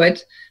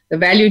throughput, the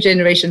value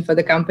generation for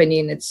the company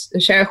and its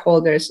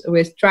shareholders,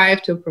 we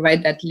strive to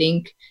provide that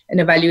link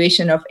and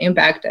evaluation of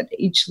impact at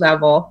each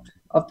level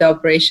of the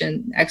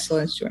operation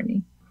excellence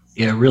journey.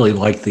 Yeah, I really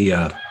like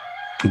the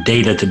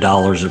data to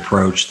dollars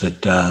approach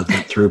that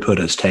Throughput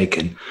has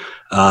taken.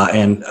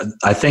 And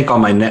I think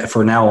on my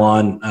for now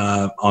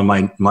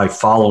on my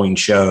following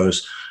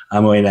shows,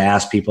 I'm going to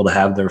ask people to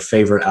have their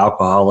favorite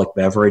alcoholic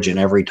beverage, and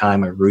every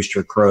time a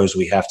rooster crows,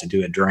 we have to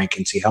do a drink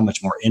and see how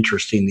much more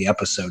interesting the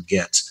episode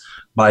gets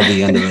by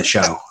the end of the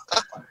show.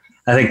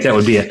 I think that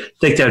would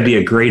be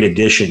a great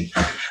addition,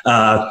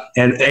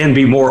 and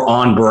be more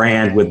on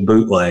brand with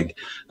Bootleg.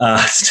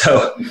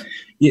 So,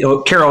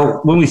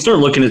 Carol, when we start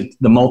looking at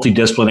the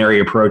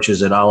multidisciplinary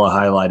approaches that Alla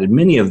highlighted,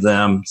 many of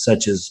them,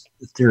 such as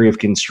theory of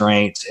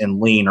constraints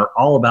and lean, are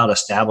all about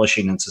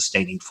establishing and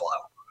sustaining flow.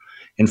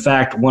 In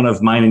fact, one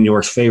of mine and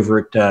yours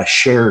favorite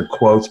shared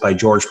quotes by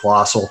George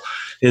Plossel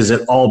is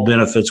that all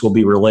benefits will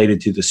be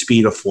related to the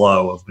speed of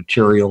flow of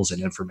materials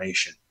and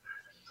information.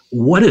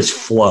 What is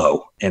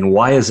flow, and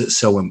why is it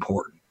so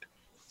important?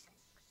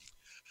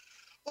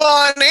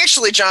 Well, and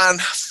actually, John,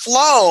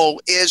 flow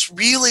is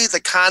really the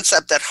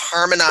concept that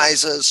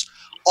harmonizes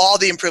all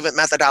the improvement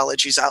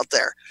methodologies out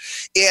there.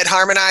 It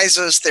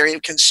harmonizes theory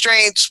of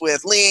constraints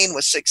with lean,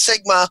 with Six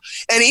Sigma,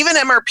 and even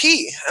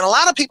MRP. And a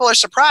lot of people are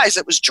surprised.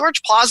 It was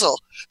George Plossel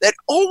that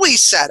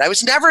always said, I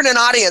was never in an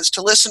audience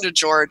to listen to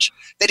George,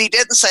 that he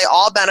didn't say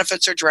all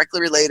benefits are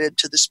directly related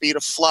to the speed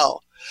of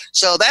flow.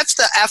 So that's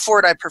the F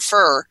word I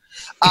prefer.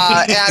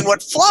 And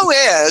what flow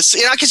is,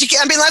 because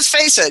let's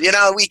face it,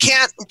 we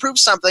can't improve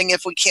something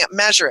if we can't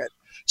measure it.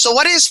 So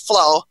what is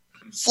flow?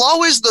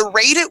 Flow is the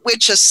rate at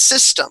which a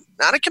system,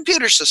 not a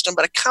computer system,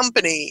 but a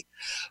company,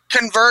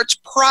 converts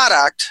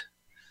product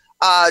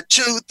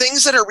to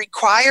things that are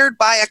required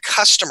by a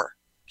customer.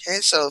 Okay,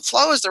 so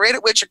flow is the rate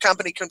at which a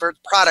company converts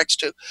products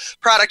to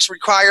products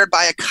required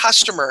by a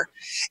customer.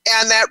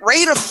 And that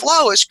rate of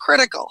flow is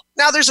critical.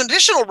 Now, there's an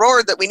additional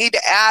word that we need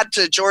to add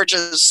to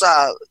George's,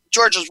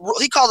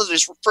 he called it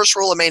his first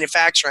rule of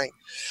manufacturing.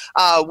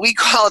 We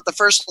call it the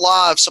first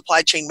law of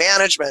supply chain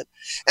management.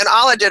 And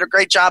Alla did a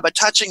great job of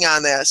touching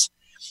on this.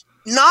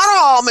 Not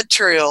all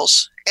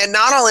materials and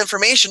not all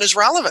information is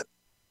relevant.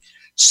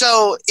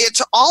 So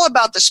it's all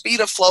about the speed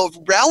of flow of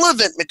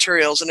relevant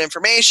materials and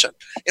information.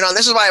 And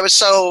this is why I was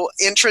so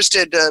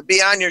interested to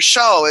be on your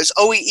show. Is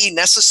OEE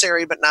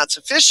necessary but not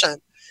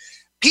sufficient?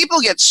 People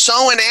get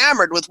so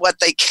enamored with what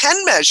they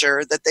can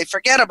measure that they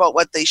forget about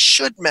what they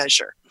should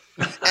measure.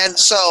 And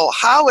so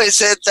how is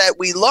it that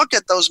we look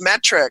at those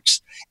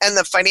metrics and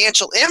the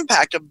financial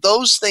impact of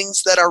those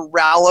things that are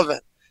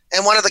relevant?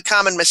 And one of the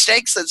common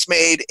mistakes that's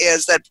made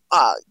is that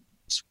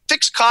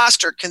fixed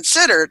costs are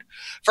considered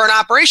for an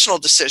operational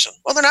decision.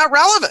 Well, they're not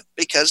relevant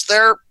because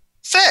they're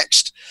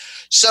fixed.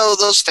 So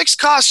those fixed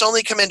costs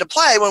only come into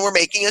play when we're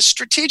making a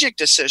strategic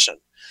decision.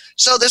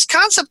 So this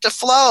concept of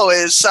flow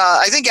is,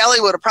 I think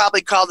Ellie would have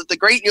probably called it the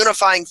great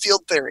unifying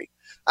field theory.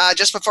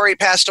 Just before he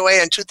passed away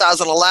in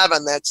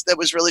 2011, that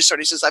was really sort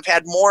of, he says, I've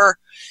had more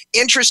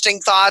interesting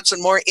thoughts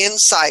and more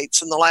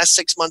insights in the last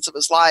 6 months of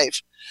his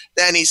life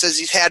than he says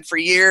he's had for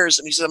years.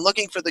 And he said, I'm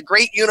looking for the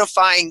great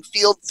unifying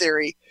field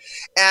theory.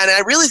 And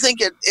I really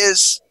think it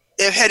is,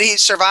 had he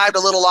survived a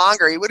little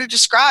longer, he would have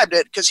described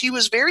it, because he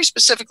was very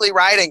specifically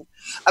writing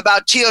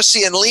about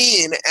TOC and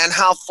lean and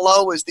how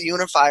flow is the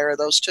unifier of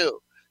those two.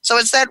 So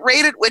it's that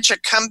rate at which a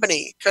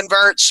company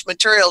converts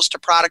materials to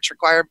products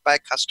required by a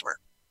customer.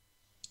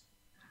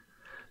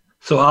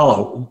 So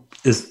Alla,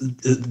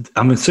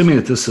 I'm assuming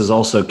that this is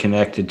also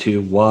connected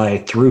to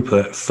why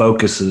Throughput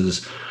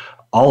focuses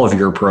all of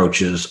your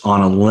approaches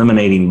on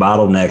eliminating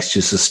bottlenecks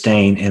to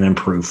sustain and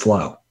improve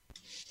flow.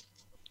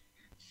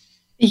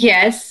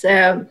 Yes.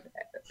 At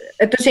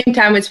the same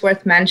time, it's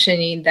worth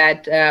mentioning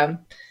that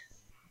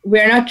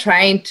we're not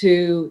trying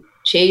to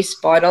chase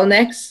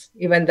bottlenecks,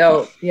 even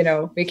though,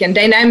 we can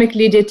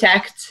dynamically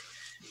detect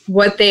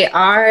what they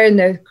are in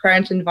the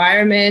current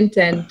environment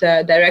and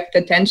direct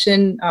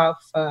attention of,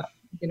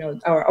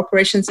 our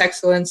operations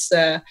excellence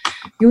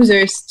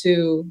users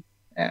to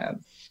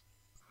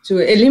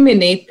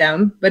eliminate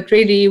them. But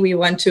really, we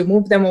want to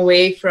move them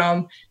away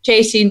from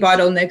chasing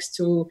bottlenecks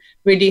to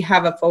really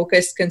have a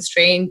focused,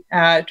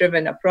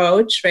 constraint-driven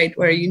approach, right?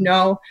 Where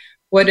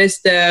what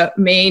is the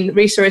main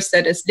resource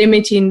that is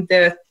limiting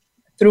the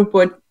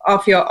throughput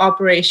of your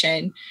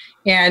operation,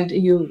 and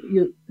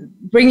you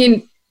bring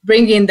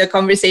in the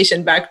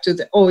conversation back to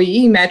the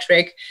OEE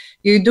metric.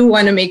 You do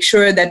want to make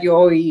sure that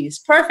your OEE is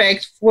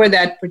perfect for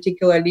that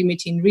particular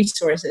limiting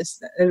resource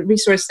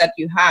that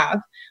you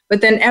have.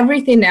 But then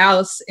everything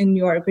else in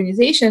your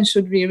organization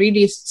should be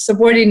really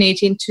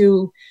subordinating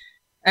to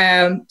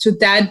to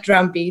that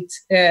drumbeat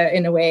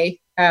in a way.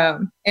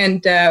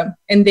 And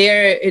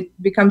there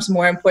it becomes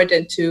more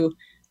important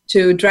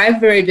to drive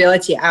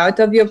variability out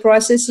of your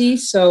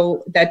processes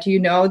so that you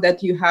know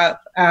that you have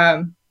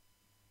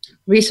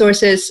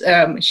resources,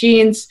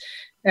 machines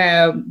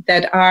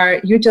that are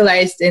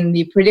utilized in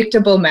the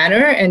predictable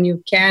manner, and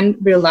you can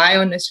rely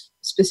on a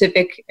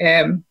specific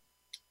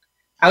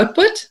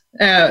output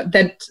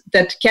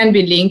that can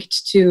be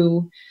linked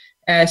to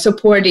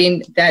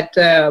supporting that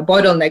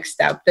bottleneck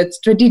step, that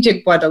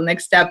strategic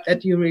bottleneck step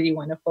that you really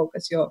want to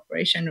focus your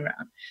operation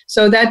around.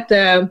 So that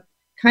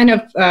kind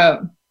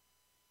of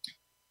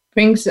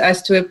brings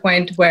us to a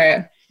point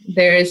where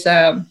there is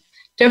a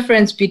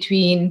difference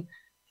between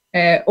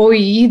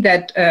OEE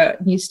that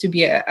needs to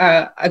be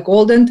a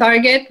golden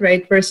target,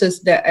 right,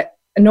 versus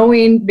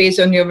knowing based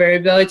on your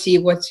variability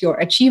what's your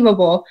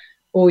achievable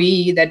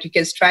OEE that you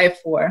can strive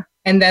for.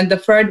 And then the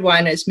third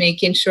one is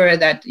making sure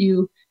that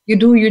you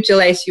do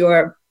utilize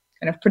your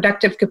kind of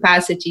productive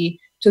capacity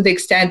to the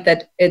extent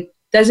that it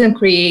doesn't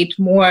create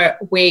more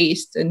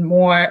waste and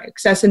more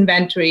excess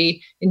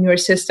inventory in your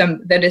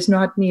system that is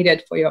not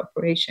needed for your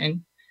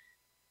operation.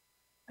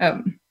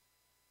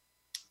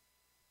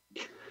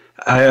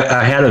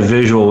 I had a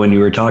visual when you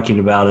were talking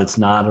about it's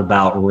not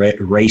about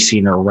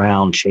racing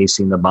around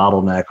chasing the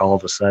bottleneck. All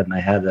of a sudden, I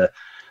had a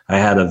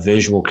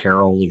visual,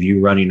 Carol, of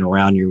you running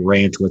around your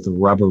ranch with a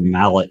rubber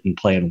mallet and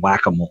playing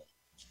whack-a-mole.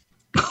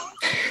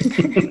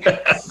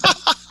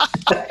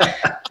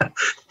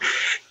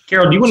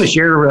 Carol, do you want to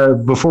share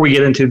before we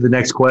get into the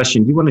next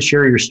question? Do you want to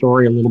share your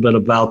story a little bit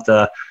about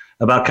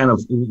kind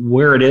of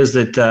where it is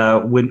that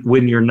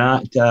when you're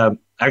not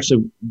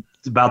actually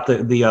about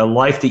the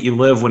life that you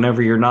live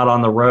whenever you're not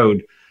on the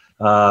road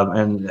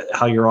and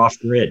how you're off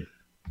grid?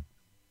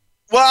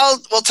 Well,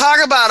 we'll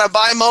talk about a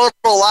bimodal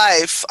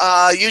life.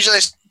 Usually I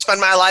spend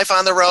my life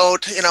on the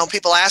road. You know,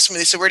 people ask me,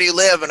 they say, where do you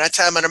live? And I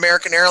tell them an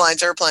American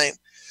Airlines airplane.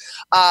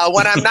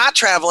 When I'm not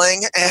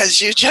traveling,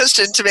 as you just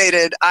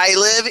intimated, I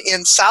live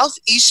in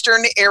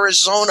southeastern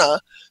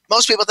Arizona.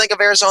 Most people think of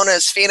Arizona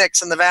as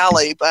Phoenix in the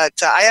valley, but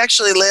I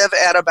actually live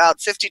at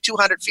about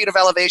 5,200 feet of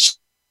elevation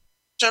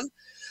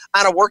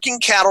on a working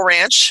cattle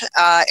ranch,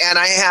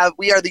 and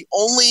we are the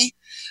only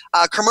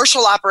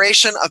commercial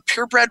operation of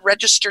purebred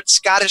registered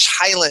Scottish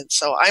Highlands.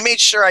 So I made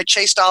sure I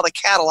chased all the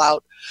cattle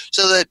out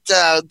so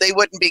that they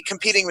wouldn't be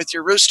competing with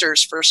your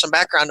roosters for some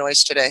background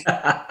noise today.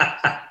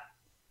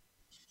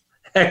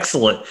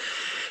 Excellent.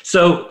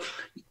 So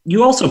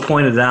you also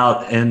pointed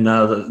out in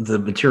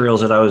the materials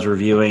that I was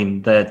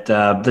reviewing that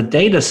the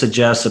data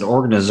suggests that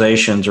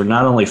organizations are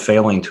not only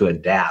failing to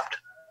adapt,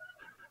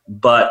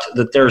 but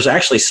that there's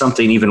actually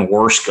something even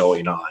worse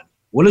going on.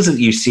 What is it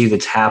you see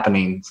that's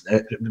happening?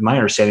 My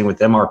understanding with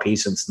MRP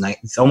since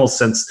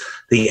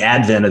the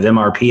advent of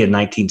MRP in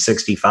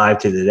 1965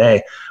 to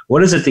today,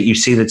 what is it that you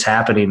see that's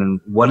happening,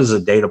 and what does the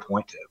data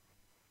point to?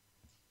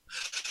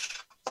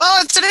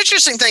 Well, it's an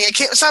interesting thing.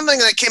 Something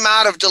that came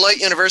out of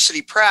Deloitte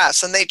University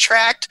Press, and they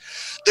tracked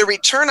the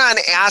return on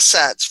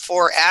assets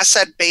for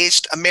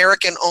asset-based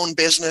American-owned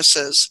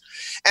businesses.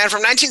 And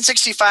from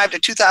 1965 to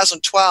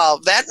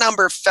 2012, that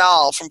number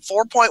fell from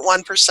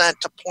 4.1%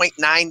 to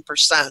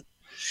 0.9%.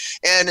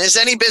 And as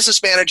any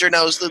business manager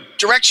knows, the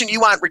direction you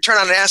want return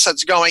on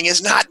assets going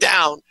is not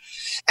down.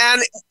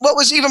 And what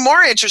was even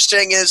more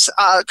interesting is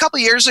a couple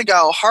of years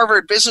ago,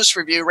 Harvard Business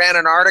Review ran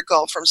an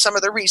article from some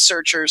of the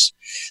researchers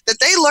that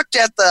they looked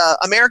at the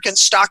American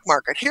stock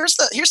market. Here's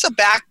the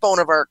backbone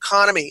of our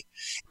economy.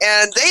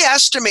 And they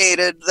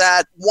estimated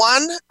that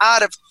 1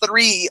 out of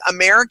 3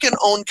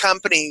 American-owned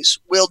companies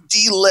will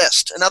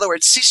delist. In other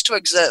words, cease to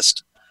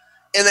exist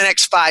in the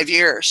next 5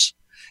 years.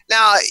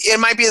 Now, it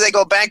might be they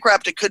go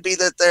bankrupt. It could be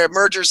that they're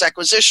mergers,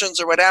 acquisitions,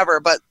 or whatever,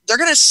 but they're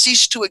going to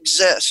cease to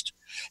exist.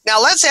 Now,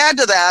 let's add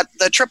to that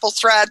the triple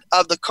threat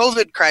of the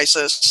COVID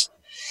crisis.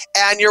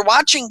 And you're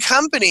watching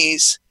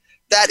companies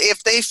that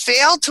if they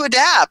fail to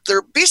adapt,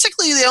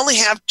 they only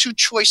have 2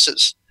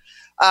 choices.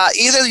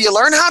 Either you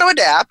learn how to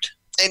adapt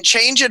and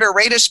change at a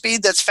rate of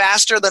speed that's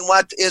faster than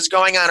what is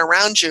going on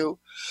around you,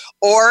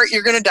 or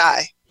you're going to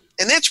die.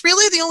 And that's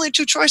really the only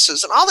 2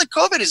 choices. And all that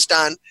COVID has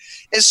done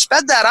is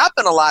sped that up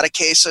in a lot of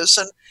cases.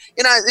 And,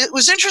 you know, it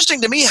was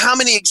interesting to me how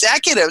many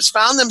executives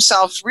found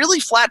themselves really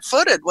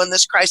flat-footed when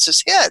this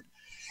crisis hit.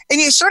 And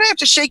you sort of have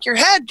to shake your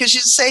head because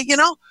you say, you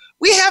know,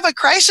 we have a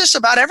crisis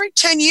about every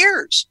 10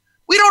 years.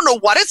 We don't know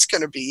what it's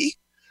going to be.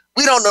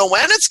 We don't know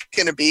when it's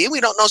going to be.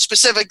 We don't know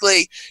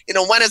specifically, you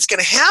know, when it's going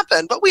to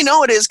happen, but we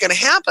know it is going to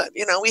happen.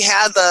 You know, we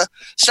had the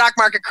stock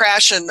market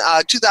crash in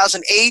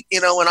 2008,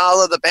 you know, when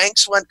all of the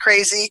banks went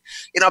crazy,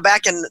 you know,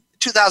 back in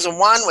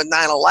 2001 with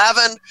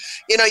 9/11.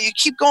 You know, you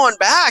keep going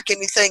back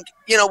and you think,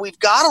 you know, we've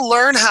got to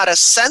learn how to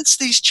sense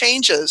these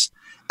changes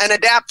and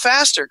adapt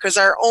faster, because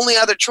our only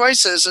other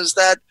choices is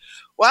that,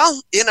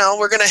 well, you know,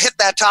 we're going to hit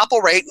that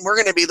topple rate and we're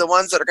going to be the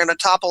ones that are going to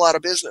topple out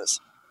of business.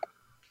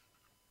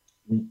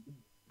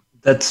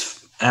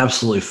 That's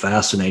absolutely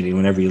fascinating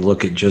whenever you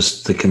look at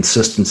just the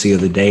consistency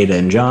of the data.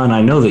 And John,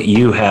 I know that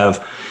you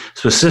have,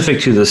 specific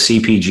to the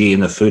CPG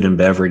and the food and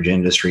beverage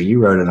industry, you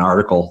wrote an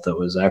article that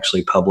was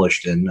actually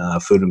published in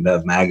Food and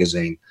Bev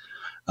magazine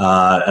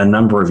a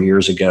number of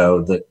years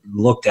ago that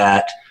looked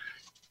at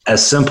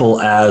as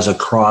simple as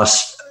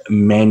across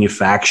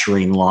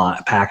manufacturing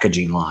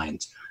packaging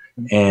lines,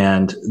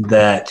 and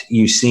that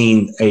you've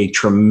seen a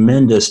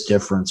tremendous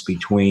difference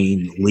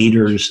between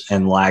leaders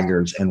and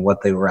laggards and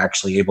what they were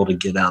actually able to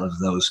get out of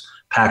those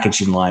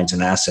packaging lines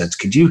and assets.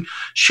 Could you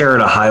share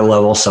at a high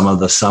level some of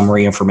the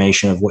summary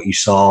information of what you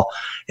saw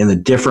in the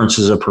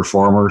differences of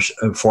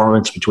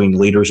performance between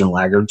leaders and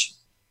laggards?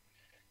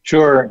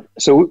 Sure.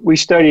 So we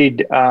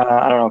studied,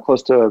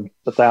 close to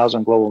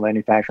 1,000 global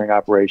manufacturing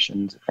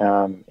operations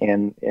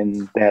in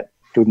that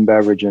food and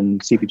beverage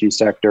and CPG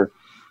sector.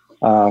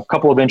 A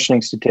couple of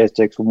interesting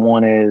statistics.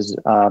 One is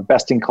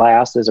best in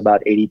class is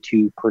about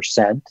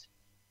 82%,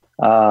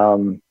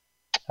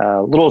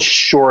 a little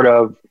short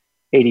of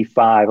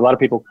 85. A lot of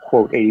people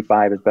quote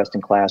 85 as best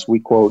in class. We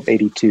quote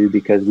 82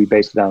 because we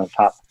base it on a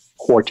top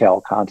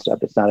quartile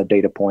concept. It's not a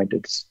data point.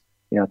 It's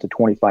a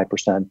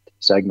 25%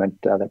 segment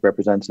that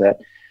represents that.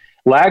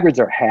 Laggards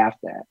are half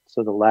that.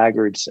 So the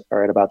laggards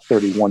are at about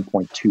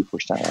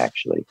 31.2%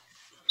 actually.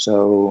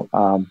 So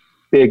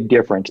big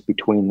difference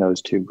between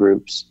those two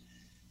groups.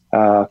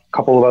 A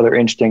couple of other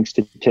interesting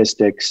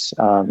statistics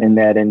in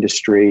that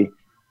industry.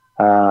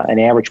 An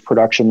average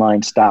production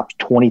line stops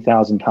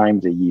 20,000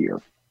 times a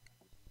year.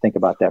 Think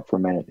about that for a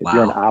minute. If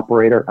you're an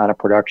operator on a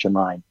production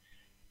line,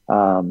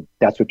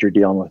 that's what you're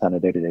dealing with on a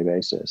day-to-day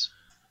basis.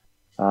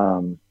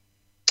 And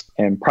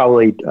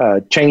probably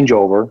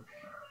changeover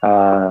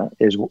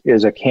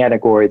is a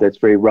category that's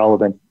very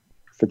relevant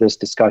for this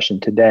discussion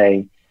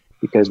today,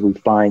 because we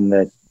find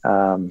that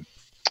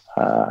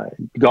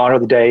gone are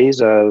the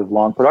days of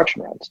long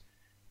production runs.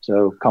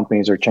 So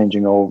companies are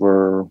changing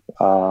over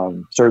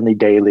certainly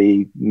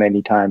daily,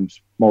 many times,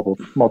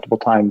 multiple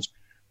times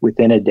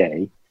within a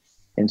day.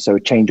 And so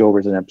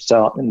changeovers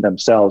in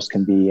themselves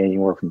can be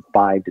anywhere from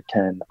 5 to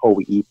 10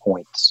 OEE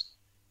points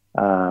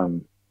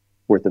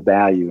worth of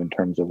value in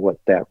terms of what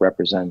that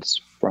represents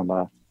from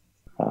a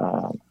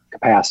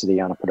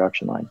capacity on a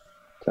production line.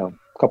 So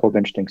a couple of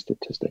interesting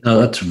statistics. Oh,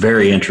 that's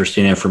very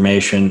interesting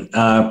information.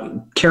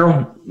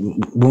 Carol,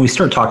 when we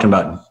start talking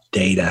about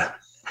data,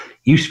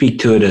 you speak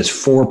to it as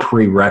 4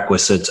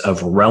 prerequisites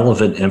of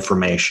relevant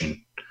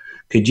information.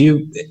 Could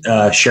you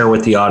share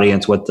with the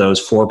audience what those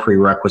 4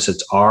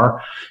 prerequisites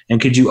are?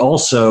 And could you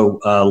also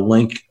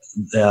link,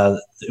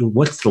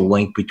 what's the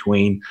link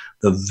between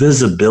the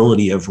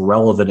visibility of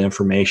relevant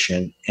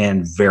information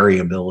and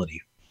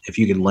variability? If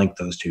you could link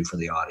those two for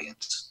the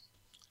audience.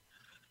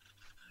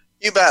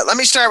 You bet. Let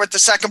me start with the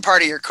second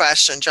part of your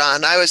question,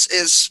 John.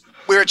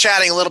 We were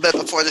chatting a little bit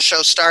before the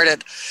show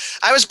started.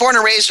 I was born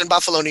and raised in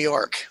Buffalo, New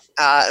York.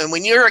 And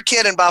when you're a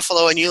kid in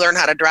Buffalo and you learn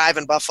how to drive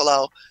in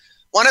Buffalo,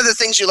 one of the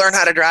things you learn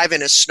how to drive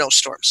in is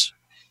snowstorms.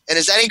 And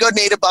as any good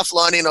native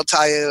Buffalonian will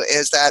tell you,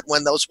 is that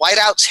when those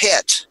whiteouts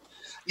hit,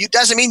 it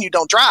doesn't mean you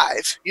don't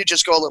drive. You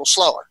just go a little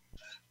slower.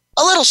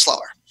 A little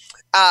slower.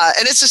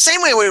 And it's the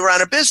same way we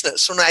run a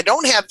business. When I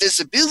don't have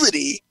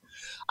visibility,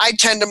 I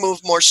tend to move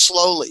more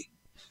slowly.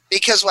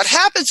 Because what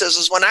happens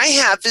is when I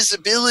have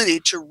visibility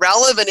to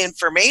relevant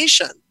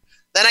information,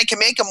 then I can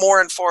make a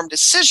more informed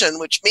decision,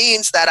 which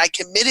means that I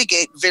can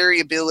mitigate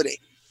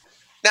variability.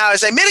 Now,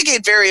 as I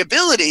mitigate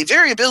variability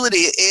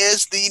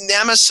is the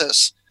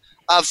nemesis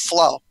of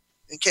flow.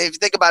 Okay, if you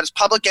think about it, it's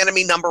public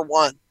enemy number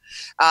 1.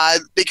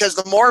 Because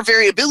the more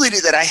variability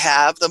that I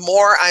have, the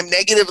more I'm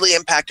negatively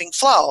impacting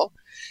flow.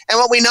 And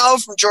what we know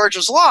from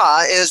George's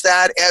law is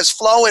that as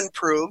flow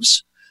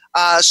improves,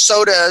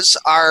 so does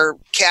our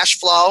cash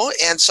flow,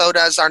 and so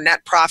does our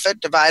net profit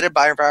divided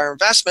by our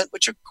investment,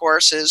 which of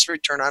course is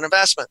return on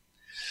investment.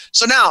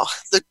 So now,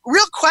 the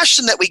real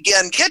question that we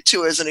get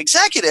to as an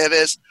executive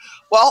is,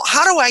 well,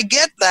 how do I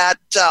get that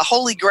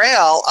holy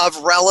grail of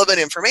relevant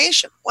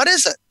information? What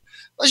is it?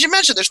 Well, as you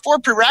mentioned, there's 4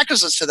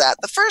 prerequisites to that.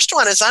 The first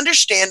one is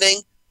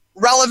understanding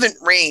relevant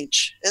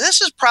range. And this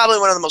is probably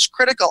one of the most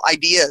critical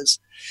ideas,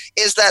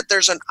 is that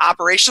there's an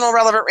operational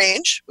relevant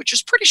range, which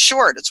is pretty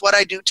short. It's what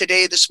I do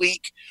today, this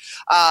week,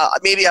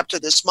 maybe up to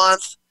this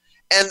month.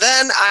 And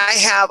then I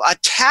have a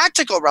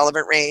tactical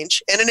relevant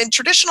range. And in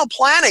traditional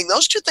planning,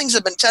 those two things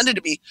have been tended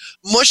to be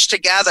mushed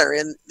together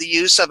in the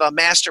use of a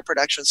master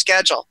production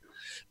schedule.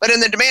 But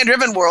in the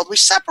demand-driven world, we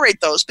separate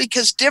those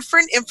because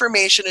different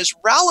information is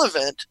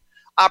relevant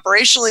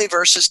operationally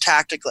versus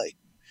tactically.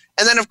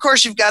 And then, of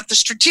course, you've got the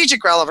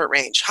strategic relevant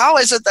range. How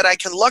is it that I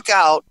can look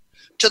out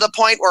to the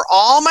point where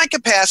all my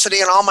capacity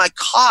and all my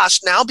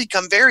costs now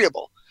become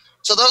variable?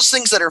 So those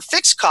things that are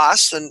fixed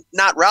costs and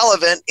not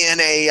relevant in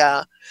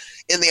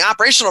the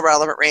operational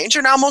relevant range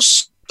are now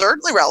most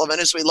certainly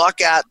relevant as we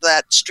look at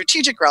that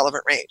strategic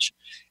relevant range.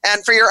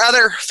 And for your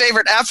other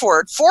favorite F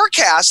word,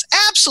 forecasts,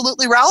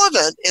 absolutely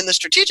relevant in the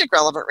strategic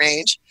relevant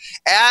range,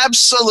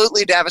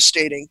 absolutely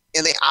devastating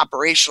in the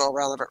operational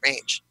relevant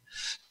range.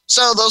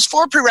 So those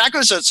 4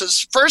 prerequisites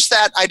is first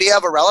that idea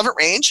of a relevant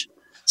range.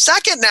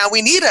 Second, now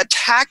we need a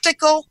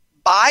tactical,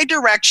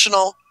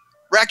 bidirectional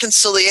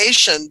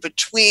reconciliation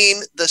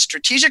between the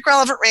strategic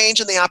relevant range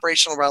and the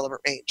operational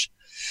relevant range.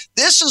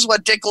 This is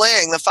what Dick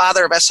Ling, the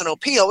father of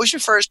S&OP, always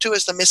refers to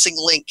as the missing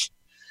link.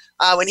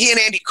 When he and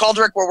Andy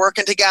Kuldrick were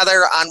working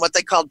together on what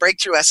they called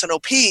Breakthrough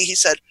S&OP, he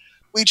said,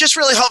 we just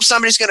really hope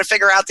somebody's going to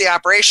figure out the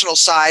operational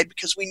side,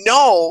 because we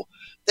know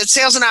that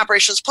sales and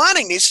operations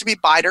planning needs to be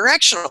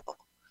bidirectional.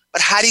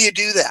 But how do you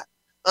do that?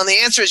 Well, the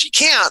answer is you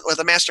can't with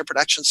a master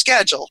production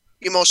schedule.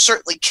 You most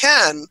certainly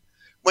can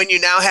when you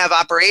now have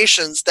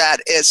operations that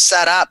is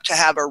set up to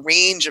have a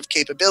range of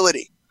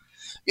capability.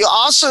 You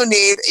also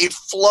need a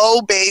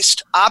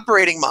flow-based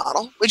operating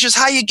model, which is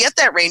how you get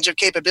that range of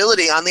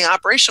capability on the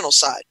operational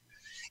side.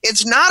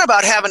 It's not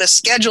about having a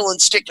schedule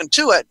and sticking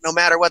to it, no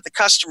matter what the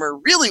customer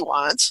really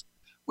wants.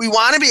 We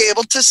want to be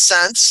able to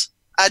sense,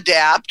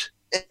 adapt,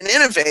 and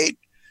innovate,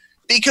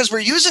 because we're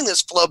using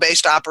this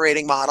flow-based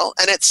operating model,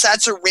 and it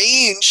sets a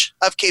range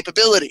of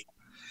capability.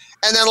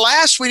 And then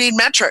last, we need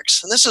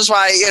metrics. And this is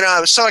why, I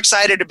was so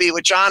excited to be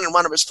with John in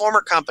one of his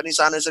former companies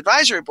on his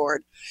advisory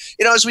board.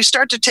 As we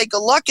start to take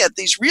a look at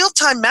these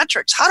real-time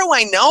metrics, how do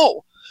I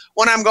know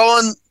when I'm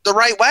going the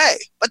right way?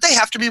 But they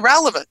have to be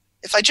relevant.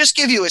 If I just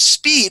give you a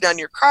speed on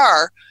your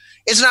car,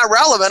 it's not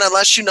relevant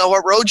unless you know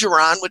what road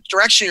you're on, which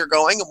direction you're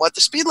going, and what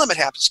the speed limit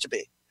happens to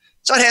be.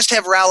 So it has to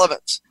have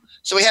relevance.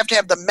 So we have to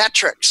have the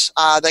metrics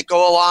that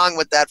go along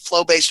with that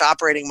flow-based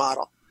operating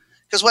model.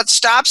 Because what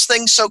stops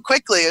things so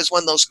quickly is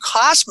when those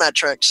cost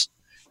metrics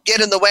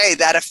get in the way,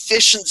 that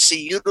efficiency,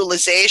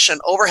 utilization,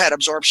 overhead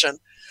absorption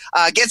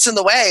gets in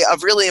the way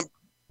of really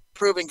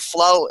improving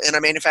flow in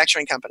a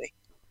manufacturing company.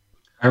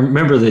 I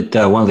remember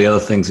that one of the other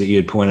things that you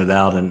had pointed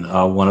out in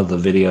one of the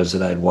videos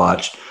that I'd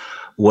watched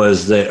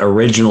was that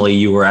originally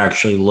you were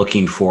actually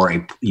looking for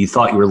you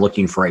thought you were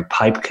looking for a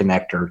pipe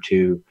connector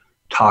to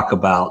talk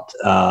about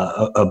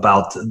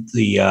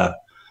the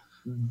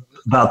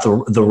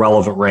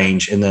relevant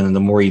range, and then the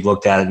more you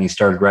looked at it and you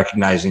started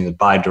recognizing the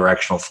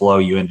bidirectional flow,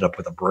 you ended up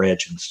with a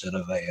bridge instead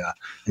of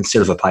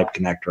a pipe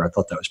connector. I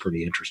thought that was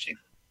pretty interesting.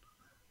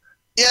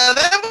 Yeah,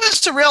 that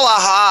was a real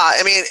aha.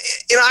 I mean,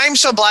 I'm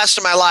so blessed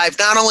in my life.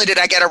 Not only did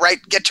I get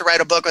to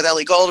write a book with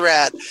Ellie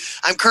Goldratt,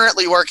 I'm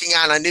currently working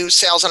on a new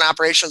sales and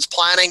operations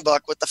planning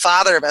book with the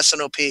father of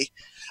S&OP.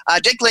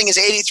 Dick Ling is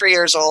 83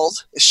 years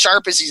old, as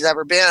sharp as he's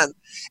ever been.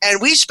 And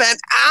we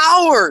spent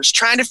hours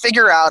trying to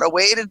figure out a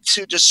way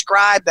to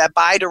describe that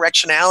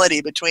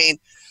bidirectionality between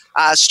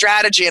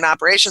strategy and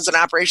operations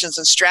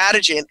and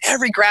strategy. And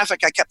every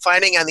graphic I kept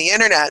finding on the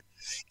internet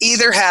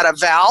either had a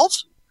valve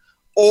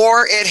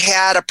or it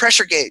had a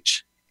pressure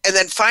gauge. And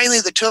then finally,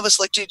 the two of us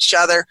looked at each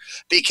other,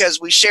 because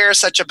we share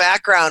such a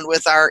background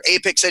with our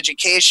Apex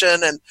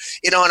education and,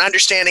 and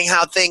understanding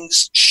how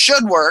things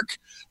should work,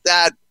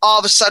 that all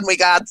of a sudden we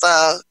got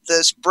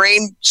this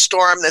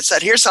brainstorm that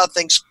said, here's how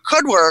things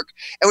could work.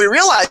 And we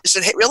realized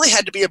it really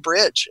had to be a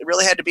bridge. It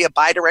really had to be a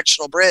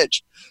bidirectional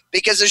bridge,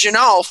 because as you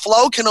know,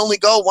 flow can only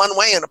go one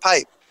way in a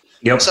pipe.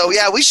 Yep. So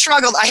yeah, we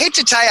struggled. I hate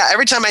to tell you,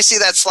 every time I see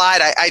that slide,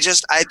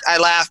 I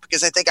laugh,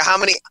 because I think of how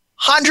many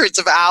hundreds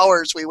of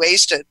hours we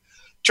wasted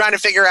trying to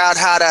figure out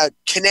how to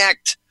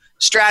connect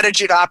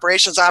strategy to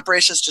operations,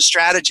 operations to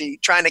strategy,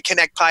 trying to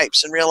connect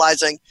pipes, and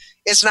realizing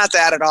it's not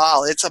that at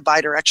all. It's a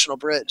bidirectional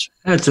bridge.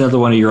 That's another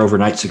one of your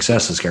overnight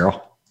successes,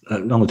 Carol.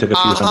 It only took a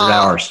few hundred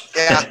hours.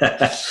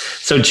 Yeah.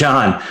 So,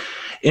 John,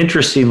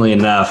 interestingly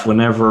enough,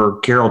 whenever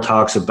Carol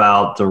talks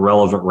about the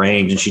relevant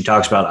range, and she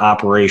talks about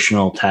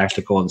operational,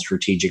 tactical, and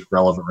strategic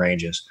relevant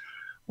ranges,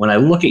 when I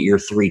look at your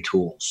three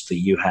tools that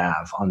you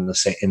have in the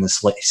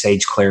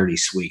Sage Clarity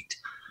Suite,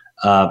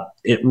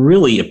 it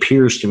really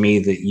appears to me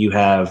that you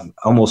have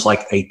almost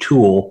like a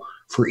tool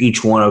for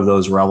each one of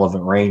those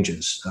relevant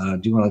ranges. Do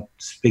you want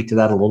to speak to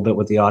that a little bit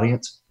with the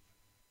audience?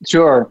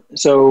 Sure.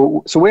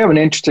 So we have an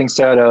interesting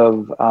set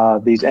of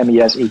these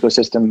MES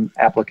ecosystem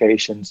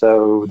applications.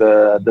 So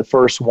the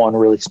first one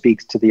really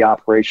speaks to the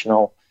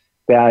operational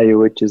value,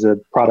 which is a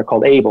product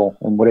called ABLE.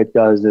 And what it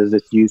does is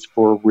it's used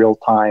for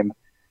real-time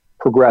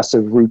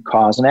progressive root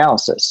cause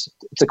analysis.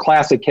 It's a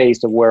classic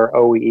case of where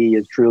OEE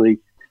is truly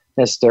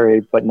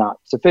necessary but not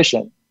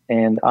sufficient.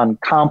 And on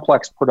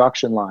complex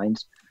production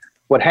lines,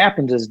 what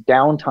happens is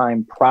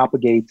downtime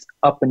propagates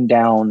up and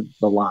down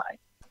the line.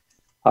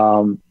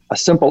 A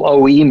simple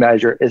OEE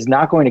measure is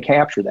not going to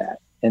capture that.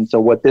 And so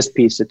what this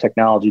piece of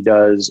technology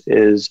does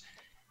is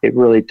it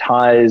really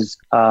ties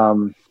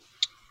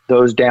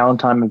those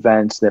downtime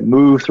events that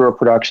move through a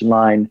production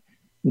line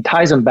and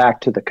ties them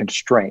back to the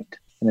constraint.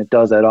 And it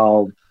does that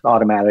all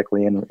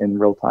automatically in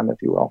real time,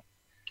 if you will.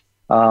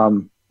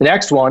 The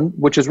next one,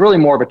 which is really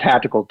more of a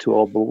tactical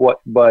tool, but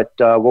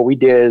what we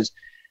did is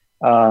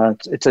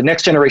it's a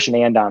next generation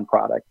Andon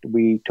product.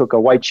 We took a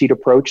white sheet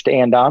approach to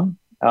Andon.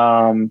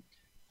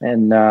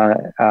 And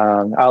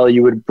Ali,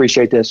 you would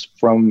appreciate this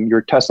from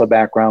your Tesla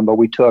background, but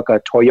we took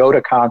a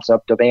Toyota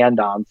concept of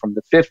Andon from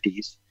the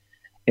 50s,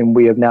 and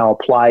we have now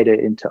applied it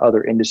into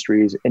other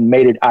industries and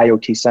made it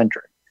IoT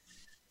centric.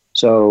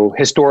 So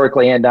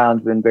historically,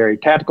 Andon's been a very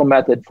tactical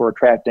method for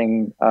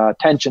attracting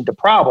attention to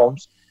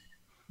problems.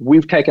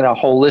 we've taken a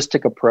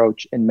holistic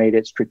approach and made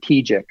it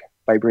strategic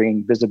by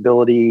bringing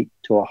visibility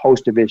to a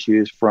host of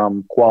issues,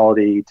 from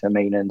quality to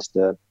maintenance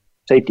to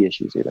safety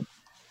issues even.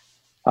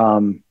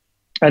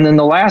 And then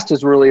the last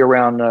is really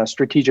around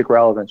strategic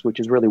relevance, which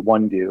is really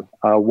OneView.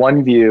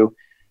 OneView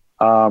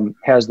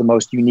has the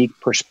most unique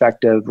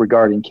perspective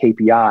regarding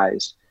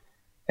KPIs,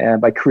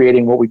 and by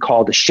creating what we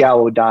call the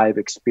shallow dive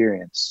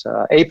experience.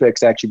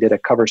 Apex actually did a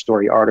cover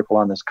story article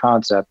on this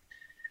concept.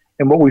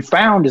 And what we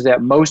found is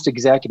that most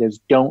executives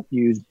don't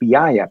use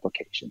BI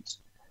applications.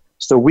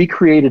 So we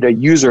created a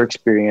user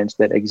experience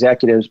that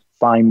executives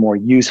find more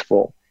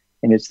useful.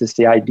 And it's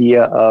the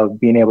idea of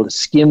being able to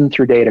skim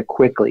through data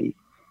quickly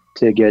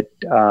to get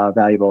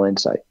valuable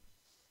insight.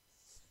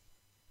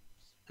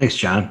 Thanks,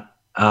 John.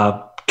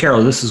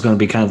 Carol, this is going to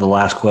be kind of the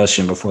last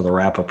question before the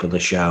wrap up of the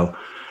show.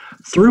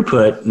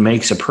 Throughput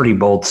makes a pretty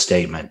bold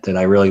statement that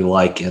I really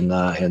like in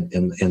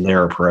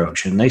their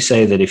approach. And they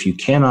say that if you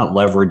cannot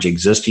leverage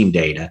existing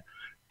data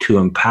to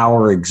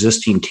empower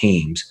existing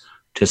teams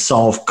to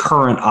solve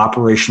current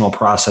operational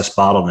process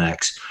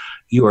bottlenecks,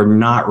 you are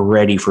not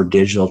ready for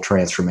digital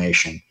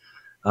transformation.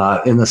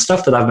 In the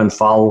stuff that I've been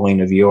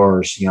following of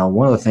yours,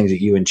 one of the things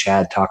that you and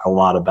Chad talk a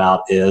lot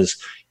about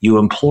is you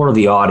implore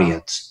the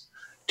audience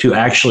to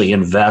actually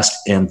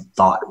invest in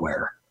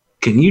thoughtware.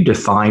 Can you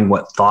define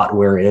what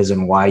thoughtware is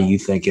and why you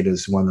think it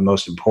is one of the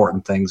most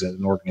important things that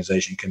an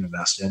organization can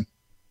invest in?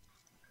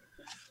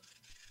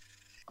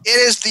 It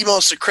is the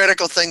most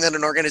critical thing that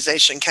an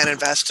organization can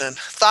invest in.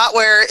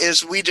 Thoughtware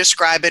is, we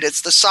describe it,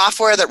 it's the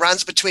software that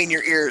runs between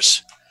your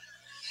ears.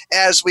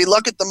 As we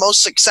look at the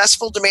most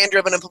successful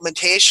demand-driven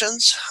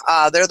implementations,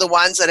 they're the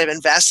ones that have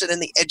invested in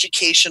the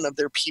education of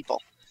their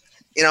people.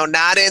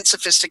 Not in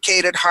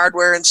sophisticated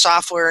hardware and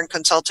software and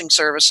consulting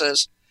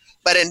services,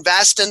 but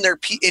invest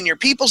in your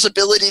people's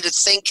ability to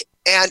think,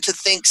 and to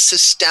think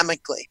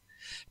systemically.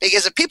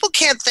 Because if people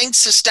can't think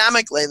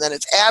systemically, then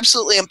it's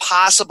absolutely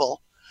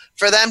impossible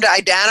for them to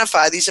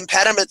identify these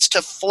impediments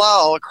to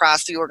flow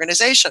across the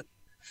organization.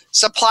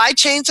 Supply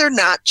chains are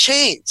not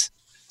chains.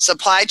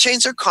 Supply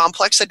chains are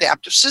complex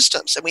adaptive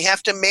systems, and we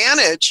have to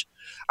manage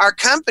our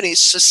companies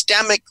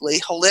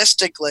systemically,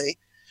 holistically,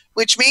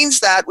 which means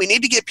that we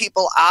need to get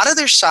people out of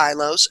their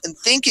silos and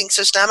thinking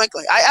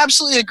systemically. I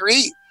absolutely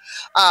agree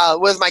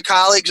with my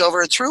colleagues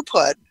over at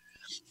Throughput.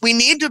 We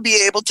need to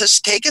be able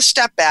to take a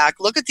step back,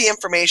 look at the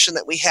information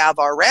that we have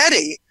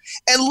already,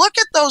 and look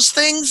at those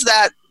things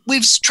that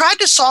we've tried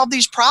to solve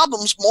these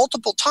problems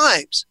multiple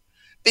times,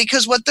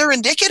 because what they're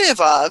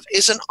indicative of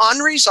is an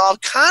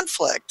unresolved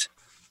conflict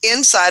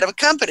inside of a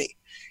company.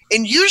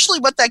 And usually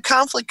what that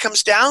conflict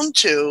comes down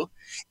to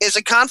is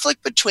a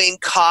conflict between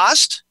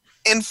cost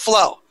and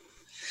flow.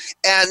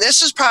 And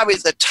this is probably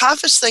the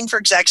toughest thing for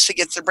execs to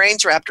get their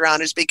brains wrapped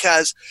around, is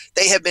because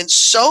they have been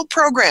so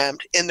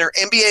programmed in their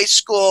MBA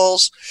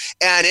schools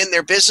and in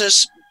their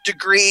business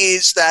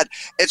degrees that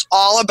it's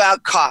all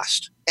about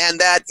cost. And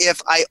that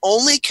if I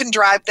only can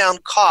drive down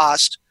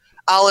cost,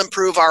 I'll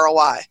improve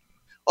ROI.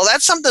 Well,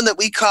 that's something that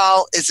we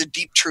call is a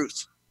deep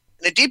truth.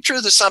 And a deep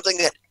truth is something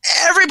that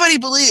everybody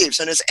believes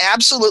and is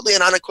absolutely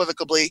and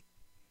unequivocally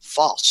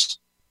false.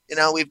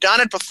 We've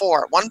done it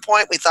before. At one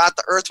point, we thought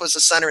the Earth was the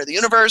center of the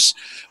universe.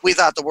 We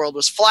thought the world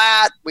was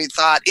flat. We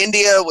thought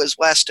India was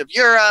west of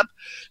Europe.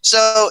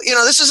 So,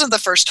 this isn't the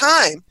first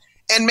time.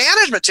 And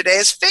management today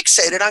is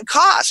fixated on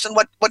cost. And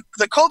what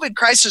the COVID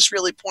crisis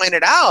really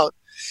pointed out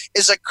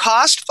is a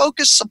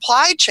cost-focused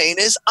supply chain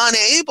is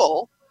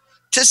unable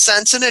to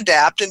sense and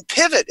adapt and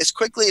pivot as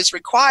quickly as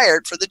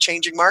required for the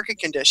changing market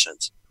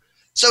conditions.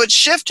 So it's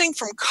shifting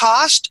from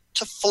cost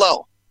to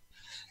flow.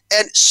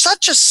 And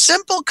such a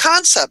simple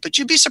concept, but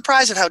you'd be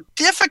surprised at how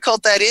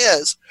difficult that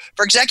is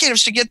for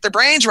executives to get their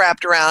brains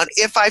wrapped around.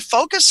 If I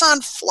focus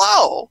on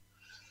flow,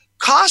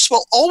 costs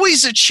will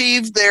always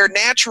achieve their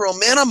natural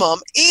minimum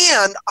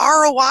and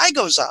ROI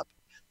goes up.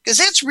 Because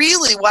that's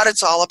really what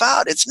it's all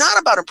about. It's not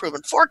about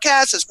improving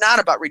forecasts. It's not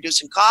about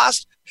reducing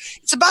cost.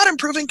 It's about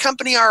improving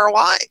company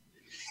ROI.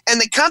 And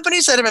the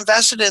companies that have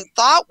invested in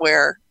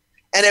thoughtware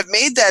and have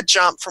made that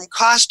jump from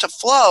cost to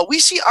flow, we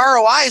see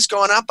ROIs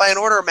going up by an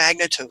order of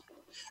magnitude.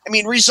 I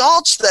mean,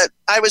 results that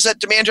I was at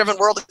Demand Driven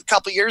World a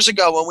couple of years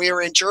ago when we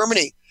were in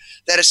Germany,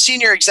 that a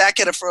senior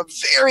executive from a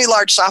very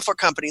large software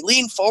company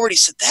leaned forward. He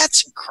said,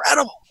 "That's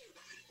incredible."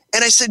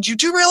 And I said, "You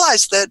do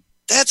realize that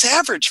that's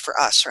average for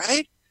us,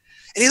 right?"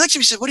 And he looked at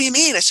me and said, "What do you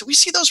mean?" I said, "We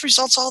see those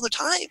results all the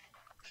time."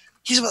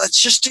 He said, "Well,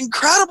 that's just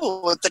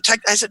incredible with the tech."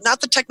 I said, "Not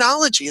the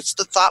technology, it's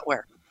the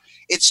thoughtware.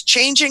 It's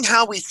changing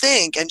how we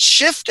think and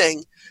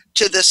shifting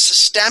to this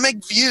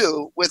systemic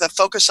view with a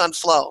focus on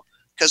flow,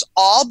 because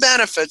all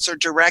benefits are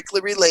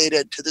directly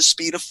related to the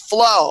speed of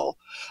flow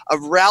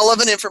of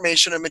relevant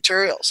information and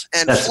materials.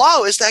 And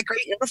flow is that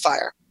great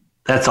unifier."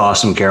 That's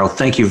awesome, Carol.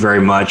 Thank you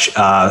very much.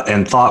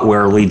 And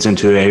thoughtware leads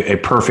into a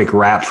perfect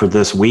wrap for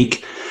this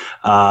week.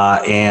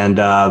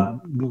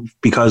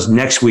 Because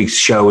next week's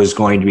show is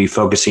going to be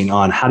focusing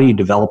on how do you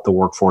develop the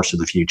workforce of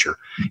the future.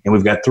 And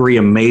we've got three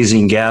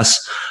amazing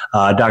guests.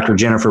 Dr.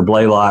 Jennifer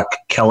Blaylock,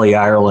 Kelly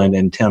Ireland,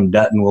 and Tim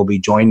Dutton will be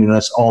joining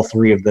us. All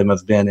three of them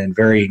have been in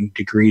varying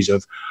degrees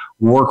of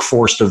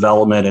workforce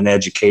development and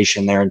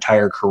education their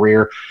entire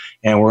career.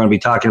 And we're going to be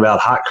talking about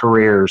hot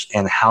careers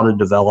and how to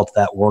develop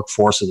that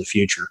workforce of the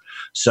future.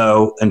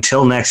 So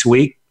until next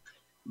week,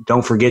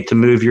 don't forget to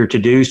move your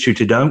to-dos to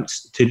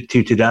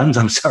to-dones,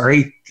 I'm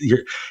sorry.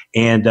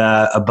 And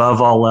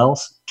above all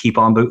else, keep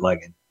on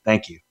bootlegging.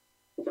 Thank you.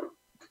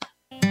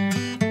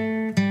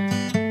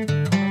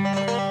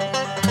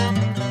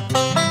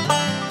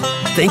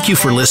 Thank you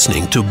for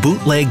listening to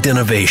Bootlegged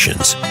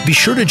Innovations. Be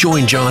sure to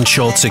join John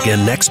Schultz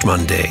again next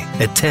Monday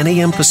at 10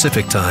 a.m.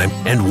 Pacific Time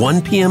and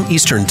 1 p.m.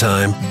 Eastern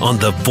Time on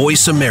the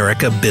Voice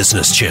America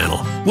Business Channel.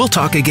 We'll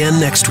talk again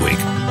next week.